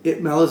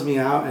 it mellows me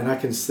out and I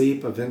can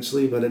sleep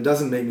eventually, but it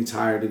doesn't make me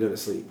tired to go to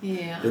sleep.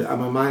 Yeah.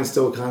 My mind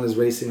still kind of is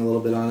racing a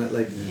little bit on it,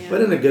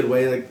 but in a good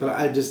way. But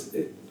I've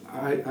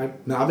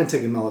been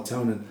taking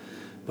melatonin,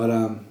 but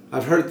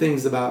I've heard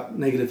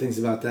negative things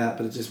about that,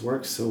 but it just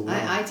works so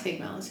well. I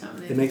take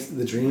melatonin. It makes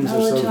the dreams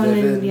are so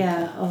vivid.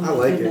 Yeah. Oh, I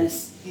like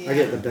goodness. it. Yeah. I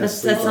get the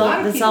best sleep.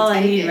 That's all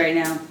I need right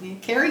now. Yeah.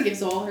 Carrie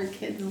gives all her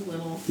kids a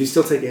little. Do you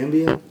still take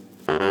Ambien?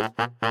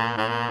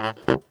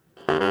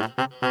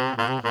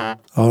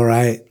 All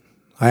right.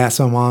 I asked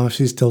my mom if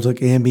she still took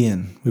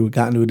Ambien. We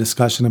got into a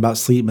discussion about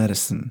sleep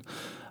medicine.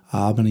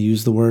 I'm going to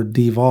use the word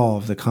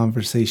devolve. The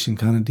conversation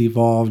kind of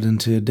devolved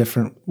into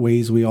different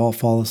ways we all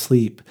fall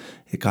asleep.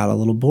 It got a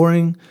little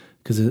boring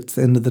because it's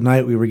the end of the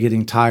night. We were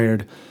getting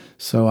tired.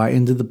 So I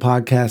ended the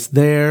podcast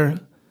there.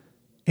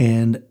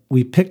 And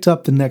we picked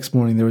up the next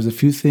morning. There was a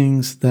few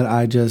things that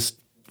I just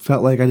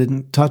felt like I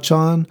didn't touch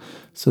on.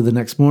 So the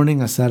next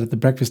morning I sat at the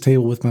breakfast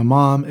table with my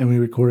mom and we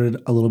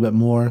recorded a little bit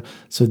more.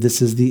 So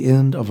this is the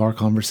end of our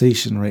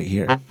conversation right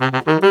here. All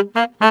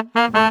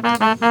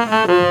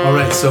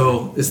right,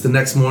 so it's the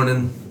next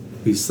morning.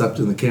 We slept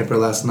in the camper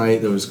last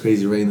night. There was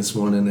crazy rain this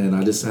morning, and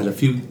I just had a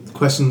few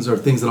questions or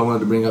things that I wanted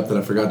to bring up that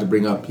I forgot to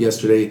bring up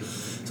yesterday.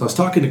 So I was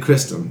talking to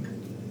Kristen,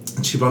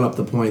 and she brought up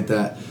the point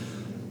that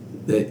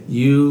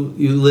you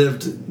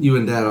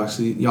and Dad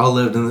actually, y'all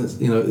lived in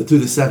through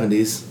the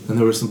 70s, and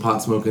there was some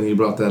pot smoking. You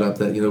brought that up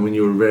that when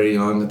you were very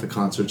young at the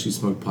concerts you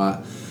smoked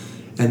pot,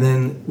 and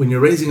then when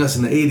you're raising us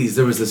in the 80s,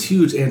 there was this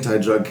huge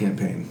anti-drug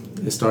campaign.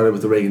 It started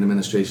with the Reagan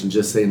administration.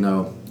 Just say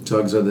no.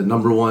 Drugs are the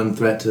number one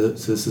threat to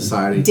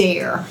society.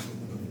 Dare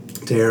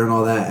and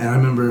all that. And I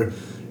remember,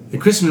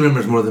 and Kristen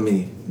remembers more than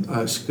me,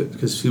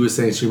 because she was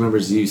saying she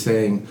remembers you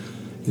saying,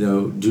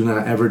 do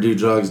not ever do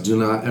drugs, do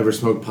not ever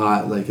smoke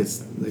pot. Like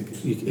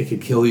it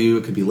could kill you.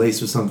 It could be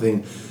laced with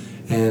something.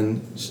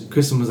 And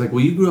Kristen was like,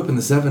 well, you grew up in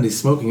the 70s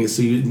smoking it,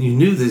 so you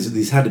knew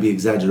these had to be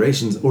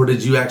exaggerations, or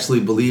did you actually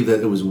believe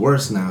that it was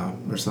worse now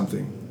or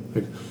something?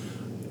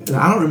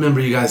 I don't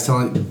remember you guys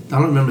I don't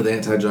remember the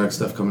anti-drug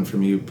stuff coming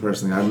from you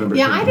personally. I remember.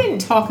 Yeah, I didn't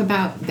talk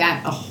about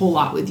that a whole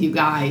lot with you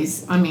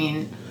guys. I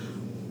mean,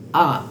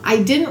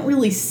 I didn't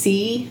really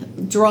see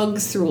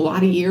drugs through a lot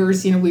of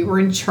years. We were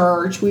in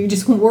church. We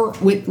just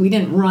we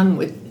didn't run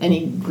with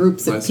any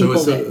groups of people.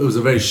 So it was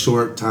a very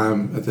short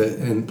time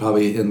and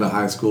probably in the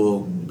high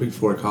school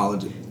before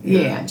college.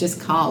 Yeah, just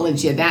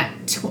college. Yeah, that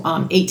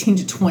 18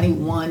 to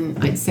 21,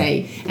 I'd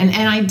say. And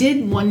I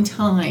did one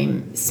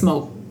time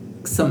smoke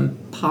some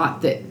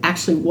pot that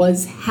actually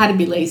had to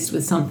be laced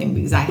with something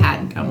because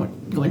I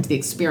won't go into the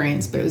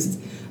experience, but it was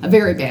a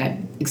very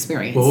bad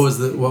experience. What was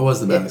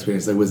the bad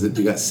experience? Like, was it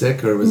you got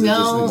sick or was it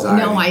just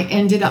anxiety? No, I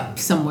ended up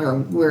somewhere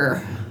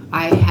where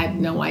I had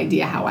no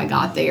idea how I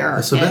got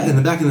there. So back in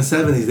the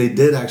 70s, they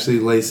did actually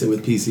lace it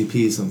with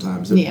PCP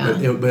sometimes. But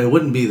it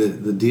wouldn't be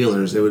the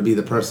dealers. It would be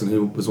the person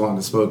who was wanting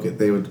to smoke it.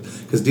 They would,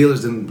 because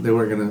dealers they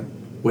weren't going to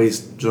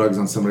waste drugs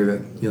on somebody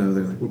that they're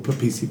like, we'll put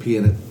PCP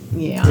in it.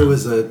 Yeah. It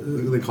was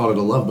they called it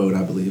a love boat,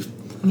 I believe.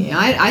 Yeah,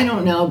 I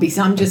don't know, because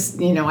I'm just,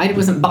 I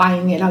wasn't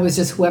buying it. I was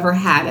just whoever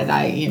had it,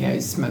 I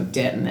smoked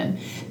it.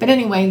 But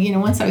anyway,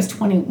 once I was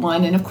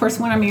 21, and of course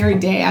when I married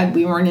Dad,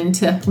 we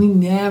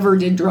never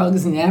did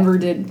drugs, never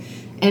did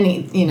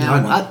any,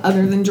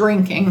 other than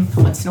drinking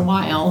once in a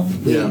while.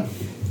 We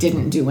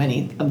didn't do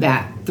any of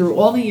that through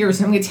all the years.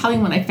 And I'm going to tell you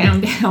when I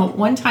found out,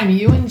 one time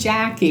you and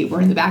Jackie were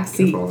in the back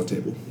seat. On the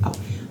table. Oh,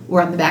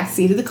 we're on the back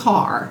seat of the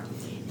car,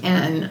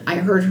 and I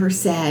heard her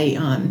say,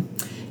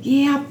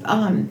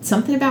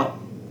 something about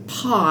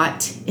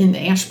pot in the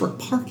Ashbrook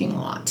parking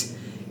lot.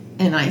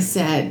 And I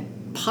said,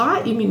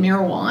 pot? You mean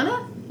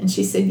marijuana? And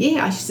she said,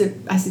 yeah. I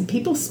said,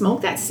 people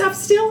smoke that stuff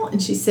still?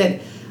 And she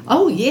said,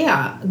 oh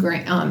yeah,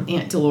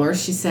 Aunt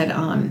Dolores. She said,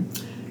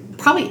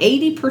 probably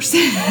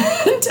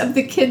 80% of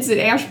the kids at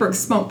Ashbrook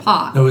smoke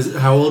pot. Now,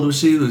 how old was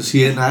she? Was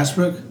she in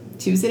Ashbrook?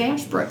 She was at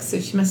Ashbrook, so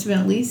she must have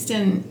been at least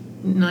in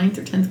 9th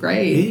or 10th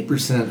grade.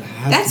 80%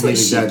 has to be an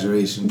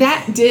exaggeration.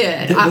 That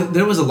did.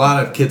 There was a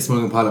lot of kids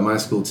smoking pot at my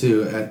school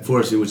too, at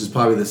Forestry, which is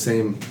probably the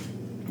same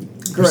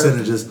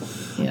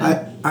percentages.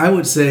 Yeah. I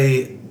would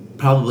say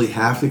probably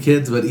half the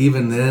kids, but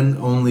even then,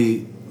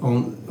 only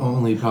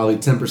probably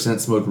 10%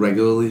 smoked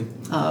regularly.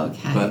 Oh,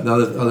 okay. But the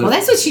other well,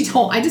 that's what she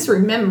told. I just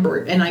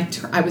remembered, and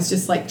I was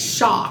just like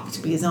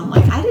shocked because I'm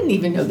like, I didn't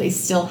even know they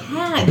still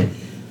had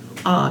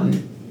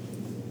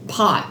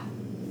pot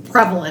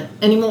prevalent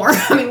anymore.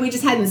 I mean, we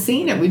just hadn't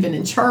seen it. We've been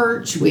in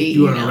church.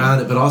 You weren't around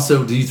it, but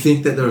also, do you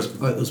think that it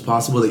was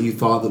possible that you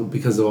thought that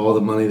because of all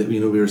the money that we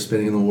were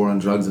spending in the war on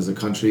drugs as a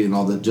country and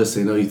all that, just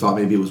say no, you thought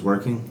maybe it was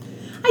working?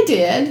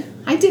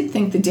 I did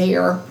think the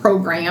DARE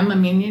program. I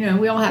mean,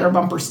 we all had our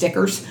bumper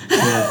stickers.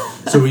 Yeah.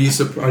 So are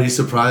you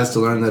surprised to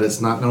learn that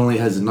it's not only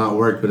has it not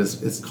worked, but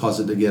it's caused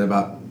it to get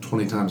about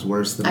 20 times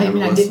worse than it ever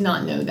was? I did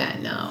not know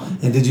that. No.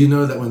 And did you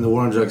know that when the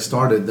war on drugs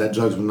started, that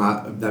drugs were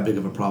not that big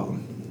of a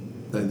problem?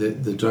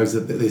 The drugs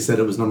that they said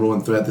it was number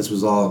one threat, this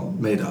was all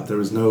made up. There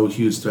was no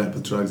huge threat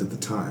with drugs at the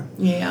time.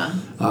 Yeah.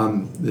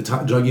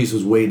 Drug use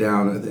was way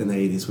down in the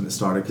 80s when it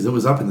started, because it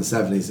was up in the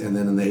 70s, and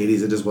then in the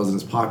 80s it just wasn't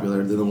as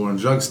popular. Then the war on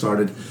drugs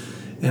started,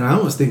 and I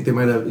almost think they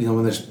might have,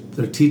 when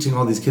they're teaching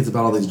all these kids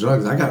about all these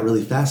drugs, I got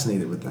really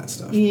fascinated with that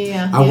stuff.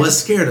 Yeah. I was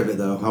scared of it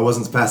though. I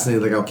wasn't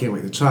fascinated like I can't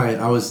wait to try it.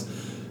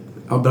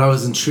 But I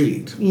was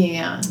intrigued.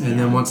 Yeah. And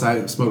then once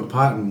I smoked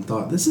pot and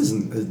thought, this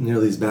isn't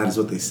nearly as bad as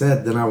what they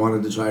said, then I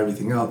wanted to try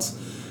everything else.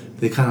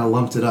 They kind of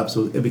lumped it up,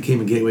 so it became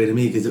a gateway to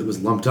me because it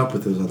was lumped up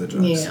with those other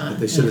drugs. Yeah.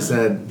 They should have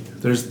said,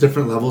 there's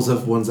different levels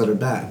of ones that are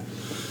bad.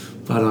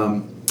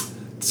 But,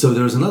 so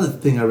there was another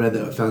thing I read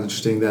that I found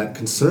interesting, that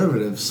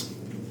conservatives,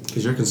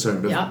 because you're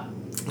conservative, yep.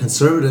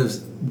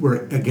 Conservatives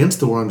were against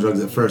the war on drugs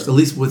at first, at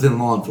least within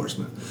law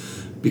enforcement,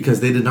 because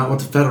they did not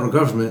want the federal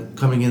government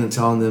coming in and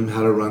telling them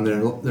how to run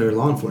their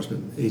law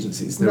enforcement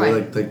agencies. They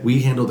were like,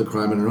 we handle the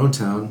crime in our own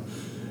town.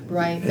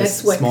 Right.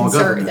 That's what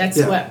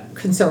what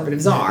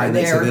conservatives are. And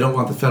so they don't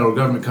want the federal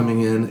government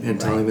coming in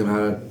and telling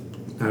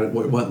them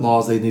what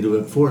laws they need to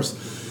enforce.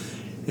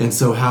 And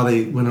so how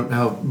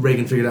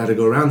Reagan figured out how to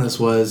go around this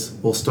was,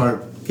 we'll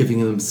start giving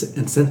them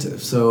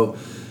incentives. So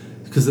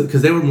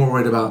because they were more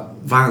worried about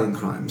violent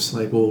crimes,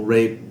 like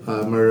rape,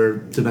 murder,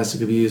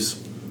 domestic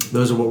abuse.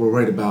 Those are what we're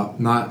worried about,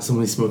 not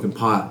somebody smoking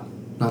pot.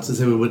 Not to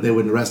say they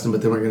wouldn't arrest them,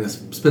 but they weren't going to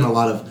spend a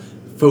lot of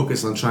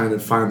focus on trying to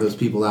find those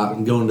people out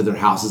and go into their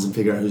houses and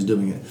figure out who's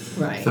doing it.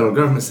 Right. The federal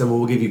government said, well,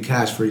 we'll give you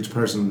cash for each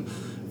person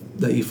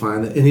that you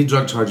find. Any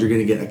drug charge, you're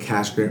going to get a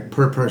cash grant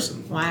per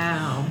person.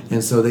 Wow.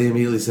 And so they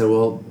immediately said,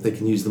 well, they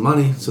can use the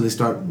money. So they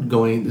start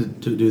going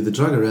to do the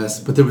drug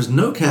arrest. But there was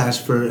no cash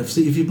for, if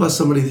you bust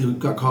somebody who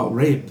got caught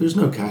rape, there's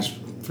no cash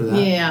for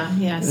that. Yeah,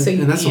 yeah.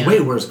 And that's a way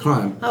worse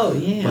crime. Oh,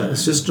 yeah. But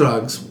it's just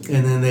drugs.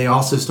 And then they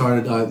also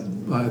started,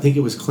 I think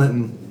it was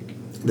Clinton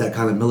that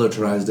kind of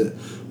militarized it,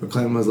 where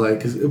Clinton was like,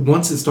 because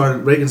once it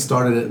started, Reagan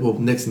started it, well,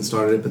 Nixon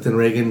started it, but then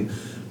Reagan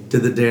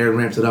did the DARE and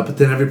ramped it up. But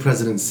then every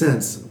president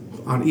since,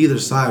 on either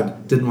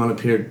side, didn't want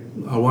to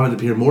wanted to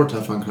appear more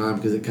tough on crime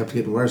because it kept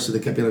getting worse. So they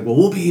kept being like, well,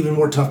 we'll be even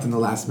more tough than the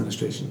last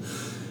administration.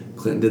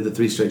 Clinton did the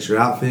 3 strikes you're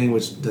out thing,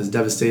 which has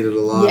devastated a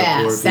lot.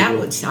 Yes,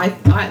 I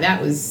thought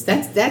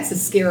that's a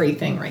scary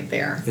thing right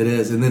there. It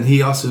is. And then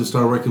he also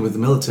started working with the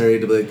military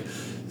to be like,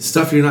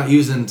 stuff you're not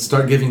using,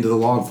 start giving to the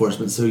law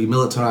enforcement. So you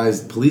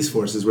militarized police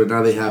forces, where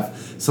now they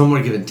have, some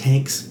were given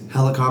tanks,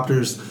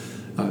 helicopters,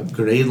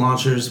 grenade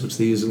launchers, which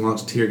they use to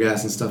launch tear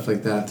gas and stuff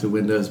like that through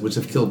windows, which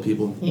have killed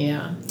people.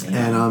 Yeah.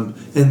 And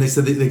they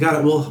said they got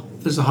it. Well,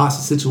 there's a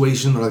hostage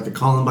situation or like a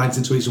Columbine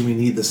situation. We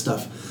need this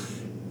stuff.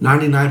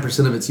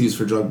 99% of it's used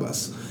for drug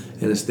busts,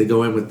 and they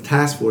go in with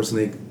task force and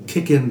they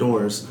kick in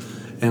doors.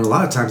 And a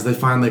lot of times they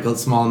find like a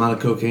small amount of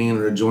cocaine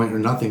or a joint or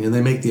nothing, and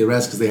they make the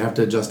arrest because they have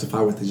to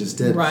justify what they just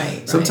did.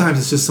 Right. Sometimes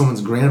it's just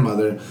someone's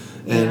grandmother,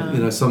 and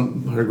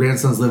her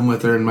grandson's living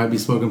with her and might be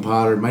smoking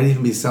pot or might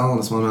even be selling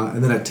a small amount,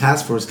 and then a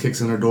task force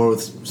kicks in her door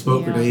with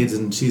smoke grenades,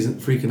 and she's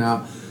freaking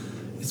out.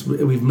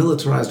 We've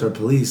militarized our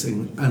police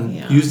and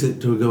used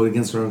it to go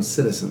against our own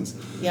citizens.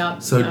 Yeah.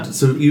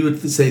 So you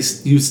would say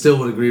you still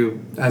would agree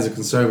as a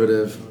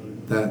conservative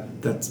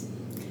that's.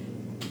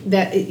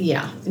 No,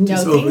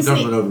 things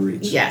government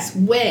overreach. Yes,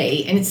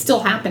 way, and it's still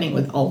happening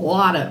with in a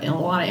lot of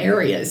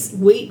areas.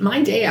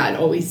 My dad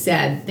always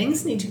said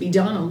things need to be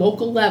done on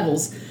local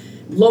levels.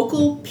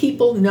 Local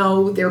people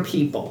know their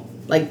people.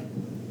 Like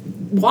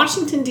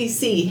Washington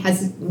D.C.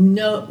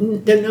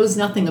 knows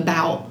nothing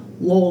about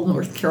Lowell,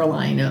 North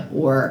Carolina,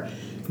 or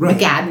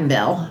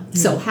McAdenville.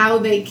 So how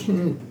they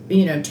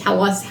can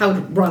tell us how to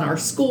run our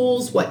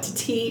schools, what to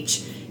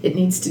teach. It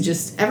needs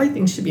to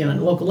everything should be on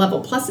a local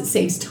level. Plus, it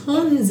saves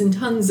tons and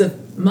tons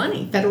of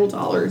money, federal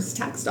dollars,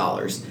 tax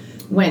dollars,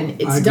 when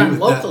it's done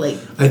locally.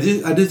 I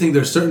do think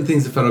there's certain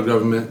things the federal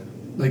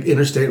government, like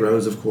interstate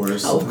roads, of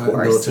course. Oh, of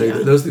course,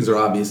 military, those things are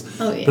obvious.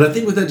 Oh, yeah. But I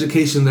think with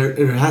education,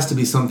 there has to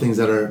be some things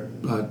that are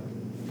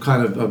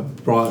kind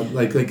of broad,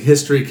 like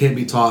history can't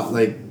be taught.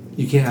 Like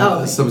you can't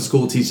have some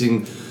school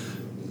teaching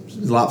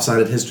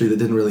lopsided history that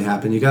didn't really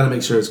happen. You got to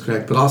make sure it's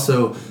correct, but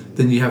also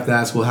then you have to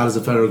ask, well, how does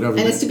the federal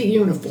government? And it's to be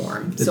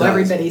uniform, so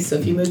everybody. So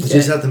if you move, you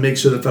just have to make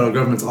sure the federal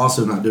government's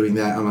also not doing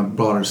that on a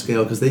broader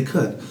scale because they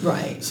could.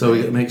 Right. So we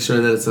got to make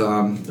sure that it's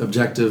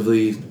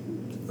objectively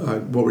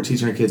what we're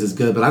teaching our kids is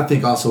good. But I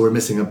think also we're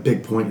missing a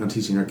big point on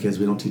teaching our kids.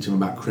 We don't teach them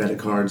about credit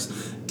cards,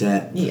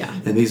 debt. Yeah.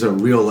 And these are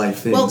real life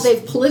things. Well,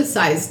 they've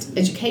politicized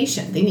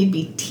education. They need to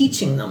be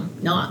teaching them,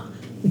 not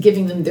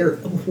giving them their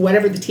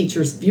whatever the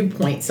teacher's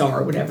viewpoints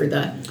are, whatever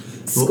the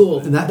school.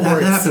 And that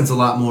happens a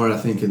lot more, I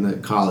think, in the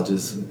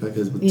colleges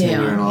because with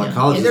tenure and all that.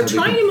 Colleges, they're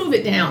trying to move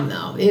it down,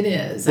 though. It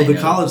is. Well, the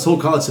whole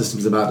college system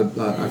is about.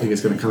 I think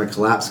it's going to kind of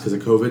collapse because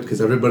of COVID, because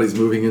everybody's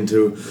moving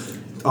into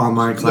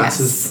online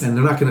classes, and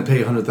they're not going to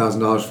pay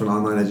 $100,000 for an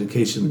online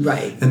education.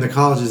 Right. And the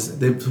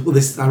colleges,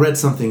 I read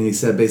something, and he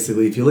said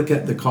basically, if you look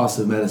at the cost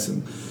of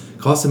medicine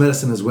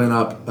has went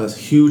up a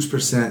huge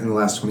percent in the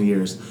last 20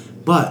 years.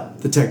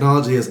 But the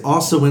technology has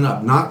also went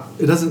up.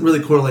 It doesn't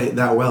really correlate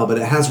that well, but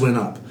it has went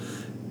up.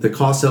 The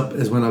cost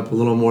has went up a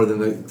little more than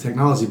the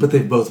technology, but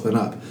they've both went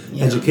up.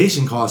 Yeah.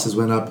 Education costs has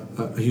went up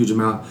a huge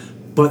amount.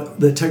 But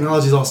the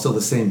technology is all still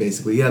the same,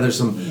 basically. Yeah, there's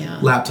some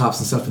laptops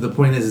and stuff, but the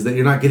point is that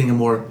you're not getting a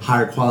more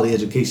higher quality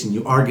education.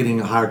 You are getting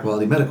a higher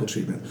quality medical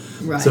treatment.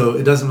 Right. So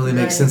it doesn't really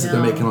make sense that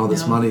they're making all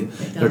this money.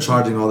 They're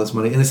charging all this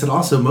money. And they said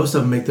also most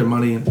of them make their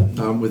money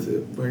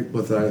with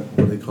what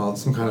do they call it?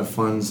 Some kind of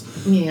funds.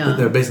 Yeah.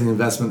 They're basically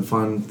investment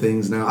fund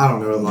things now. I don't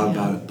know a lot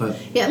about it, but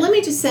let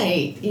me just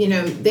say,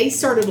 they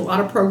started a lot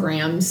of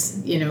programs.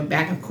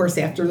 Back, of course,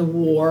 after the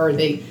war,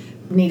 they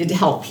needed to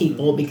help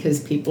people because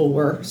people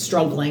were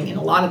struggling, and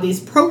a lot of these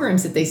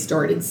programs that they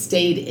started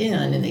stayed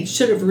in, and they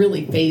should have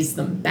really phased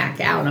them back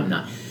out.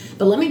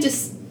 But let me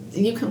just,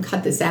 you can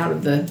cut this out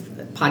of the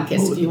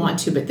podcast if you want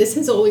to, but this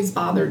has always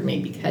bothered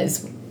me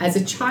because as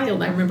a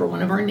child, I remember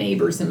one of our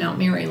neighbors in Mount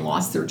Marion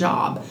lost their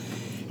job,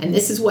 and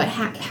this is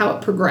how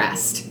it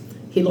progressed.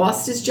 He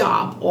lost his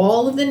job.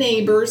 All of the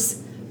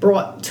neighbors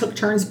took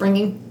turns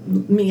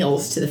bringing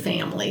meals to the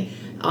family.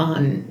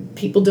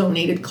 People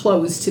donated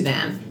clothes to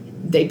them.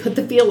 They put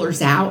the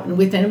feelers out, and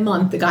within a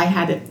month, the guy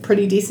had a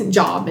pretty decent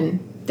job, and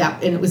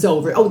it was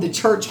over. Oh, the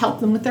church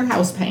helped them with their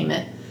house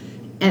payment,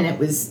 and it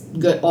was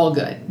good, all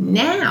good.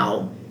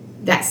 Now,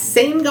 that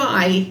same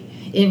guy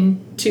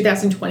in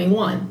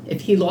 2021,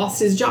 if he lost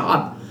his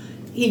job,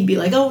 he'd be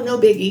like, oh, no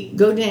biggie,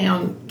 go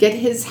down, get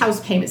his house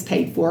payments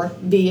paid for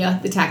via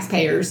the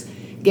taxpayers,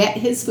 get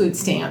his food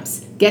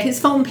stamps, get his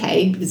phone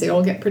paid, because they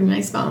all get pretty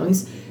nice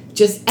phones.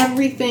 Just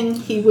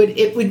everything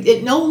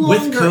it no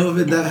longer... With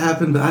COVID, that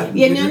happened?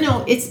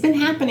 No, it's been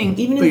happening.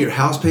 But your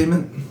house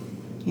payment?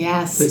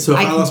 Yes. So if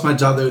I lost my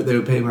job, they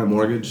would pay my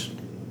mortgage?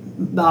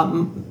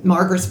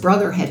 Margaret's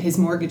brother had his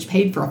mortgage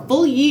paid for a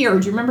full year.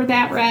 Do you remember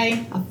that,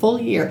 Ray? A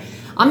full year.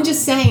 I'm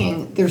just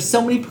saying, there's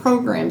so many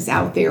programs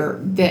out there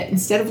that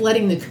instead of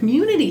letting the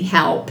community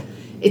help,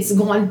 it's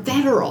gone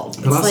federal.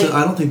 But also,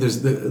 I don't think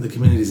there's the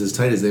communities as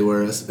tight as they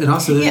were. And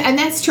also, and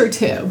that's true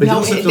too. But you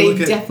also have to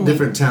look at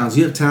different towns.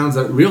 You have towns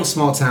that real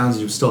small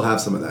towns, you still have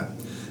some of that.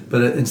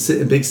 But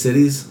in big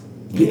cities,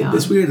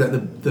 it's weird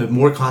that the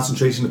more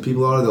concentration of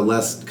people are, the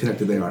less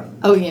connected they are.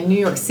 Oh yeah, New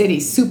York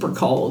City's super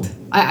cold.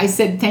 I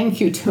said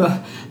thank you to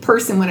a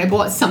person when I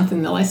bought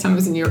something the last time I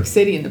was in New York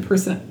City, and the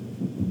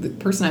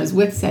person I was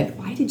with said,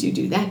 "Why did you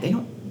do that?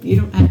 You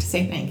don't have to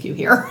say thank you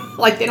here."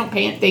 Like, they don't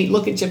pay it. They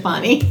look at you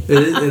funny.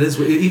 It is.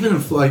 Even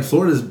in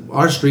Florida's,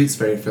 our street's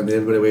very friendly.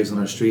 Everybody waves on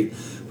our street.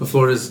 But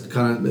Florida's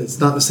it's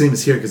not the same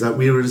as here, because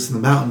we were just in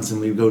the mountains,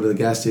 and we go to the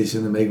gas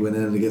station, and Meg went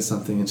in to get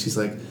something, and she's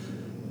like,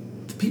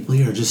 the people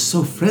here are just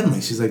so friendly.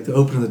 She's like, they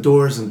open the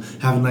doors and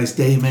have a nice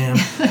day, ma'am.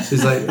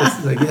 She's like,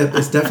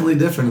 it's definitely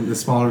different in the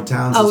smaller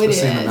towns,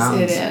 especially in the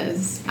mountains. It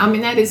is. I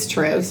mean, that is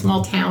true.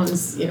 Small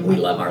towns, we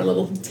love our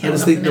little town. I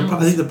think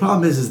the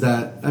problem is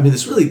that,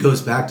 this really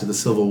goes back to the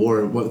Civil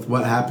War,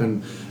 what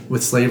happened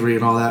with slavery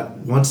and all that.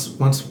 Once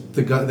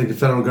the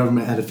federal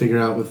government had to figure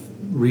out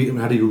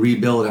how do you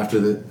rebuild after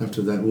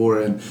that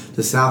war, and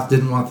the South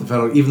didn't want the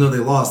federal, even though they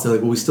lost, they're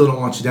like, well, we still don't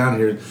want you down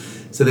here.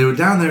 So they were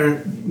down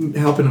there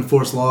helping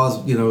enforce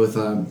laws, with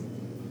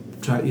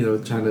trying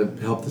to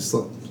help the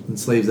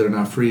slaves that are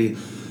now free,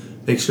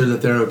 make sure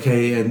that they're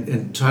okay,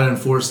 and try to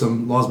enforce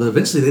some laws. But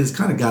eventually they just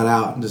kind of got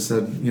out and just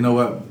said, you know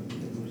what,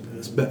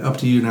 it's up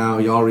to you now,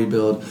 y'all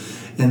rebuild.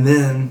 And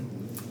then,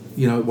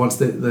 once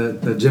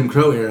the Jim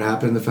Crow era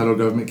happened, the federal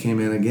government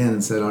came in again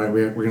and said, all right,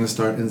 we're going to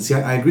start. And see,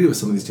 I agree with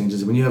some of these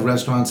changes. When you have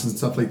restaurants and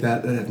stuff like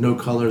that have no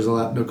color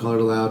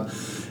allowed,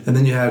 and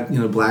then you had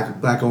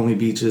black only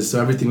beaches, so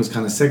everything was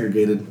kind of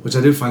segregated, which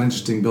I do find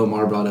interesting. Bill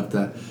Maher brought up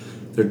that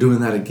they're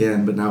doing that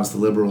again, but now it's the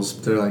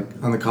liberals. They're like,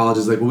 on the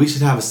colleges, like, well, we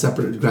should have a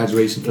separate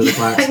graduation for the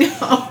blacks. I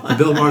know. And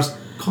Bill Maher's,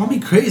 call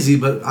me crazy,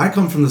 but I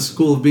come from the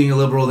school of being a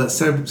liberal that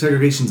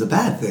segregation's a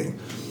bad thing.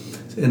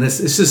 And it's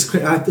just,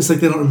 it's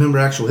like they don't remember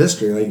actual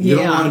history. Like, you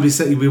don't want to be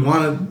set. We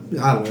want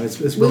to, I don't know. It's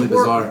really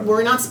bizarre.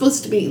 We're not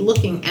supposed to be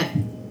looking at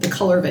the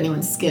color of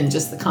anyone's skin,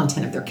 just the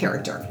content of their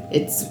character.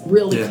 It's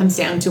really comes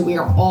down to, we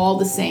are all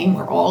the same.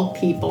 We're all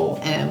people,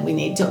 and we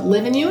need to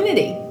live in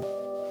unity.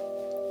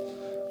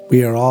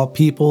 We are all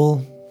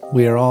people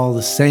We are all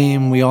the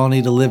same. We all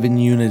need to live in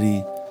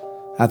unity.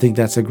 I think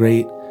that's a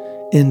great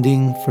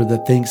ending for the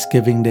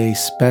Thanksgiving Day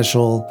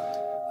special.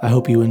 I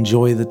hope you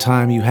enjoy the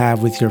time you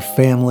have with your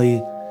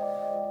family.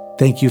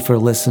 Thank you for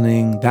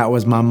listening. That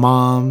was my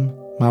mom.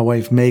 My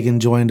wife Meagan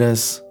joined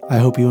us. I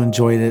hope you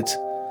enjoyed it.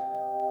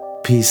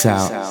 Peace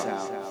out.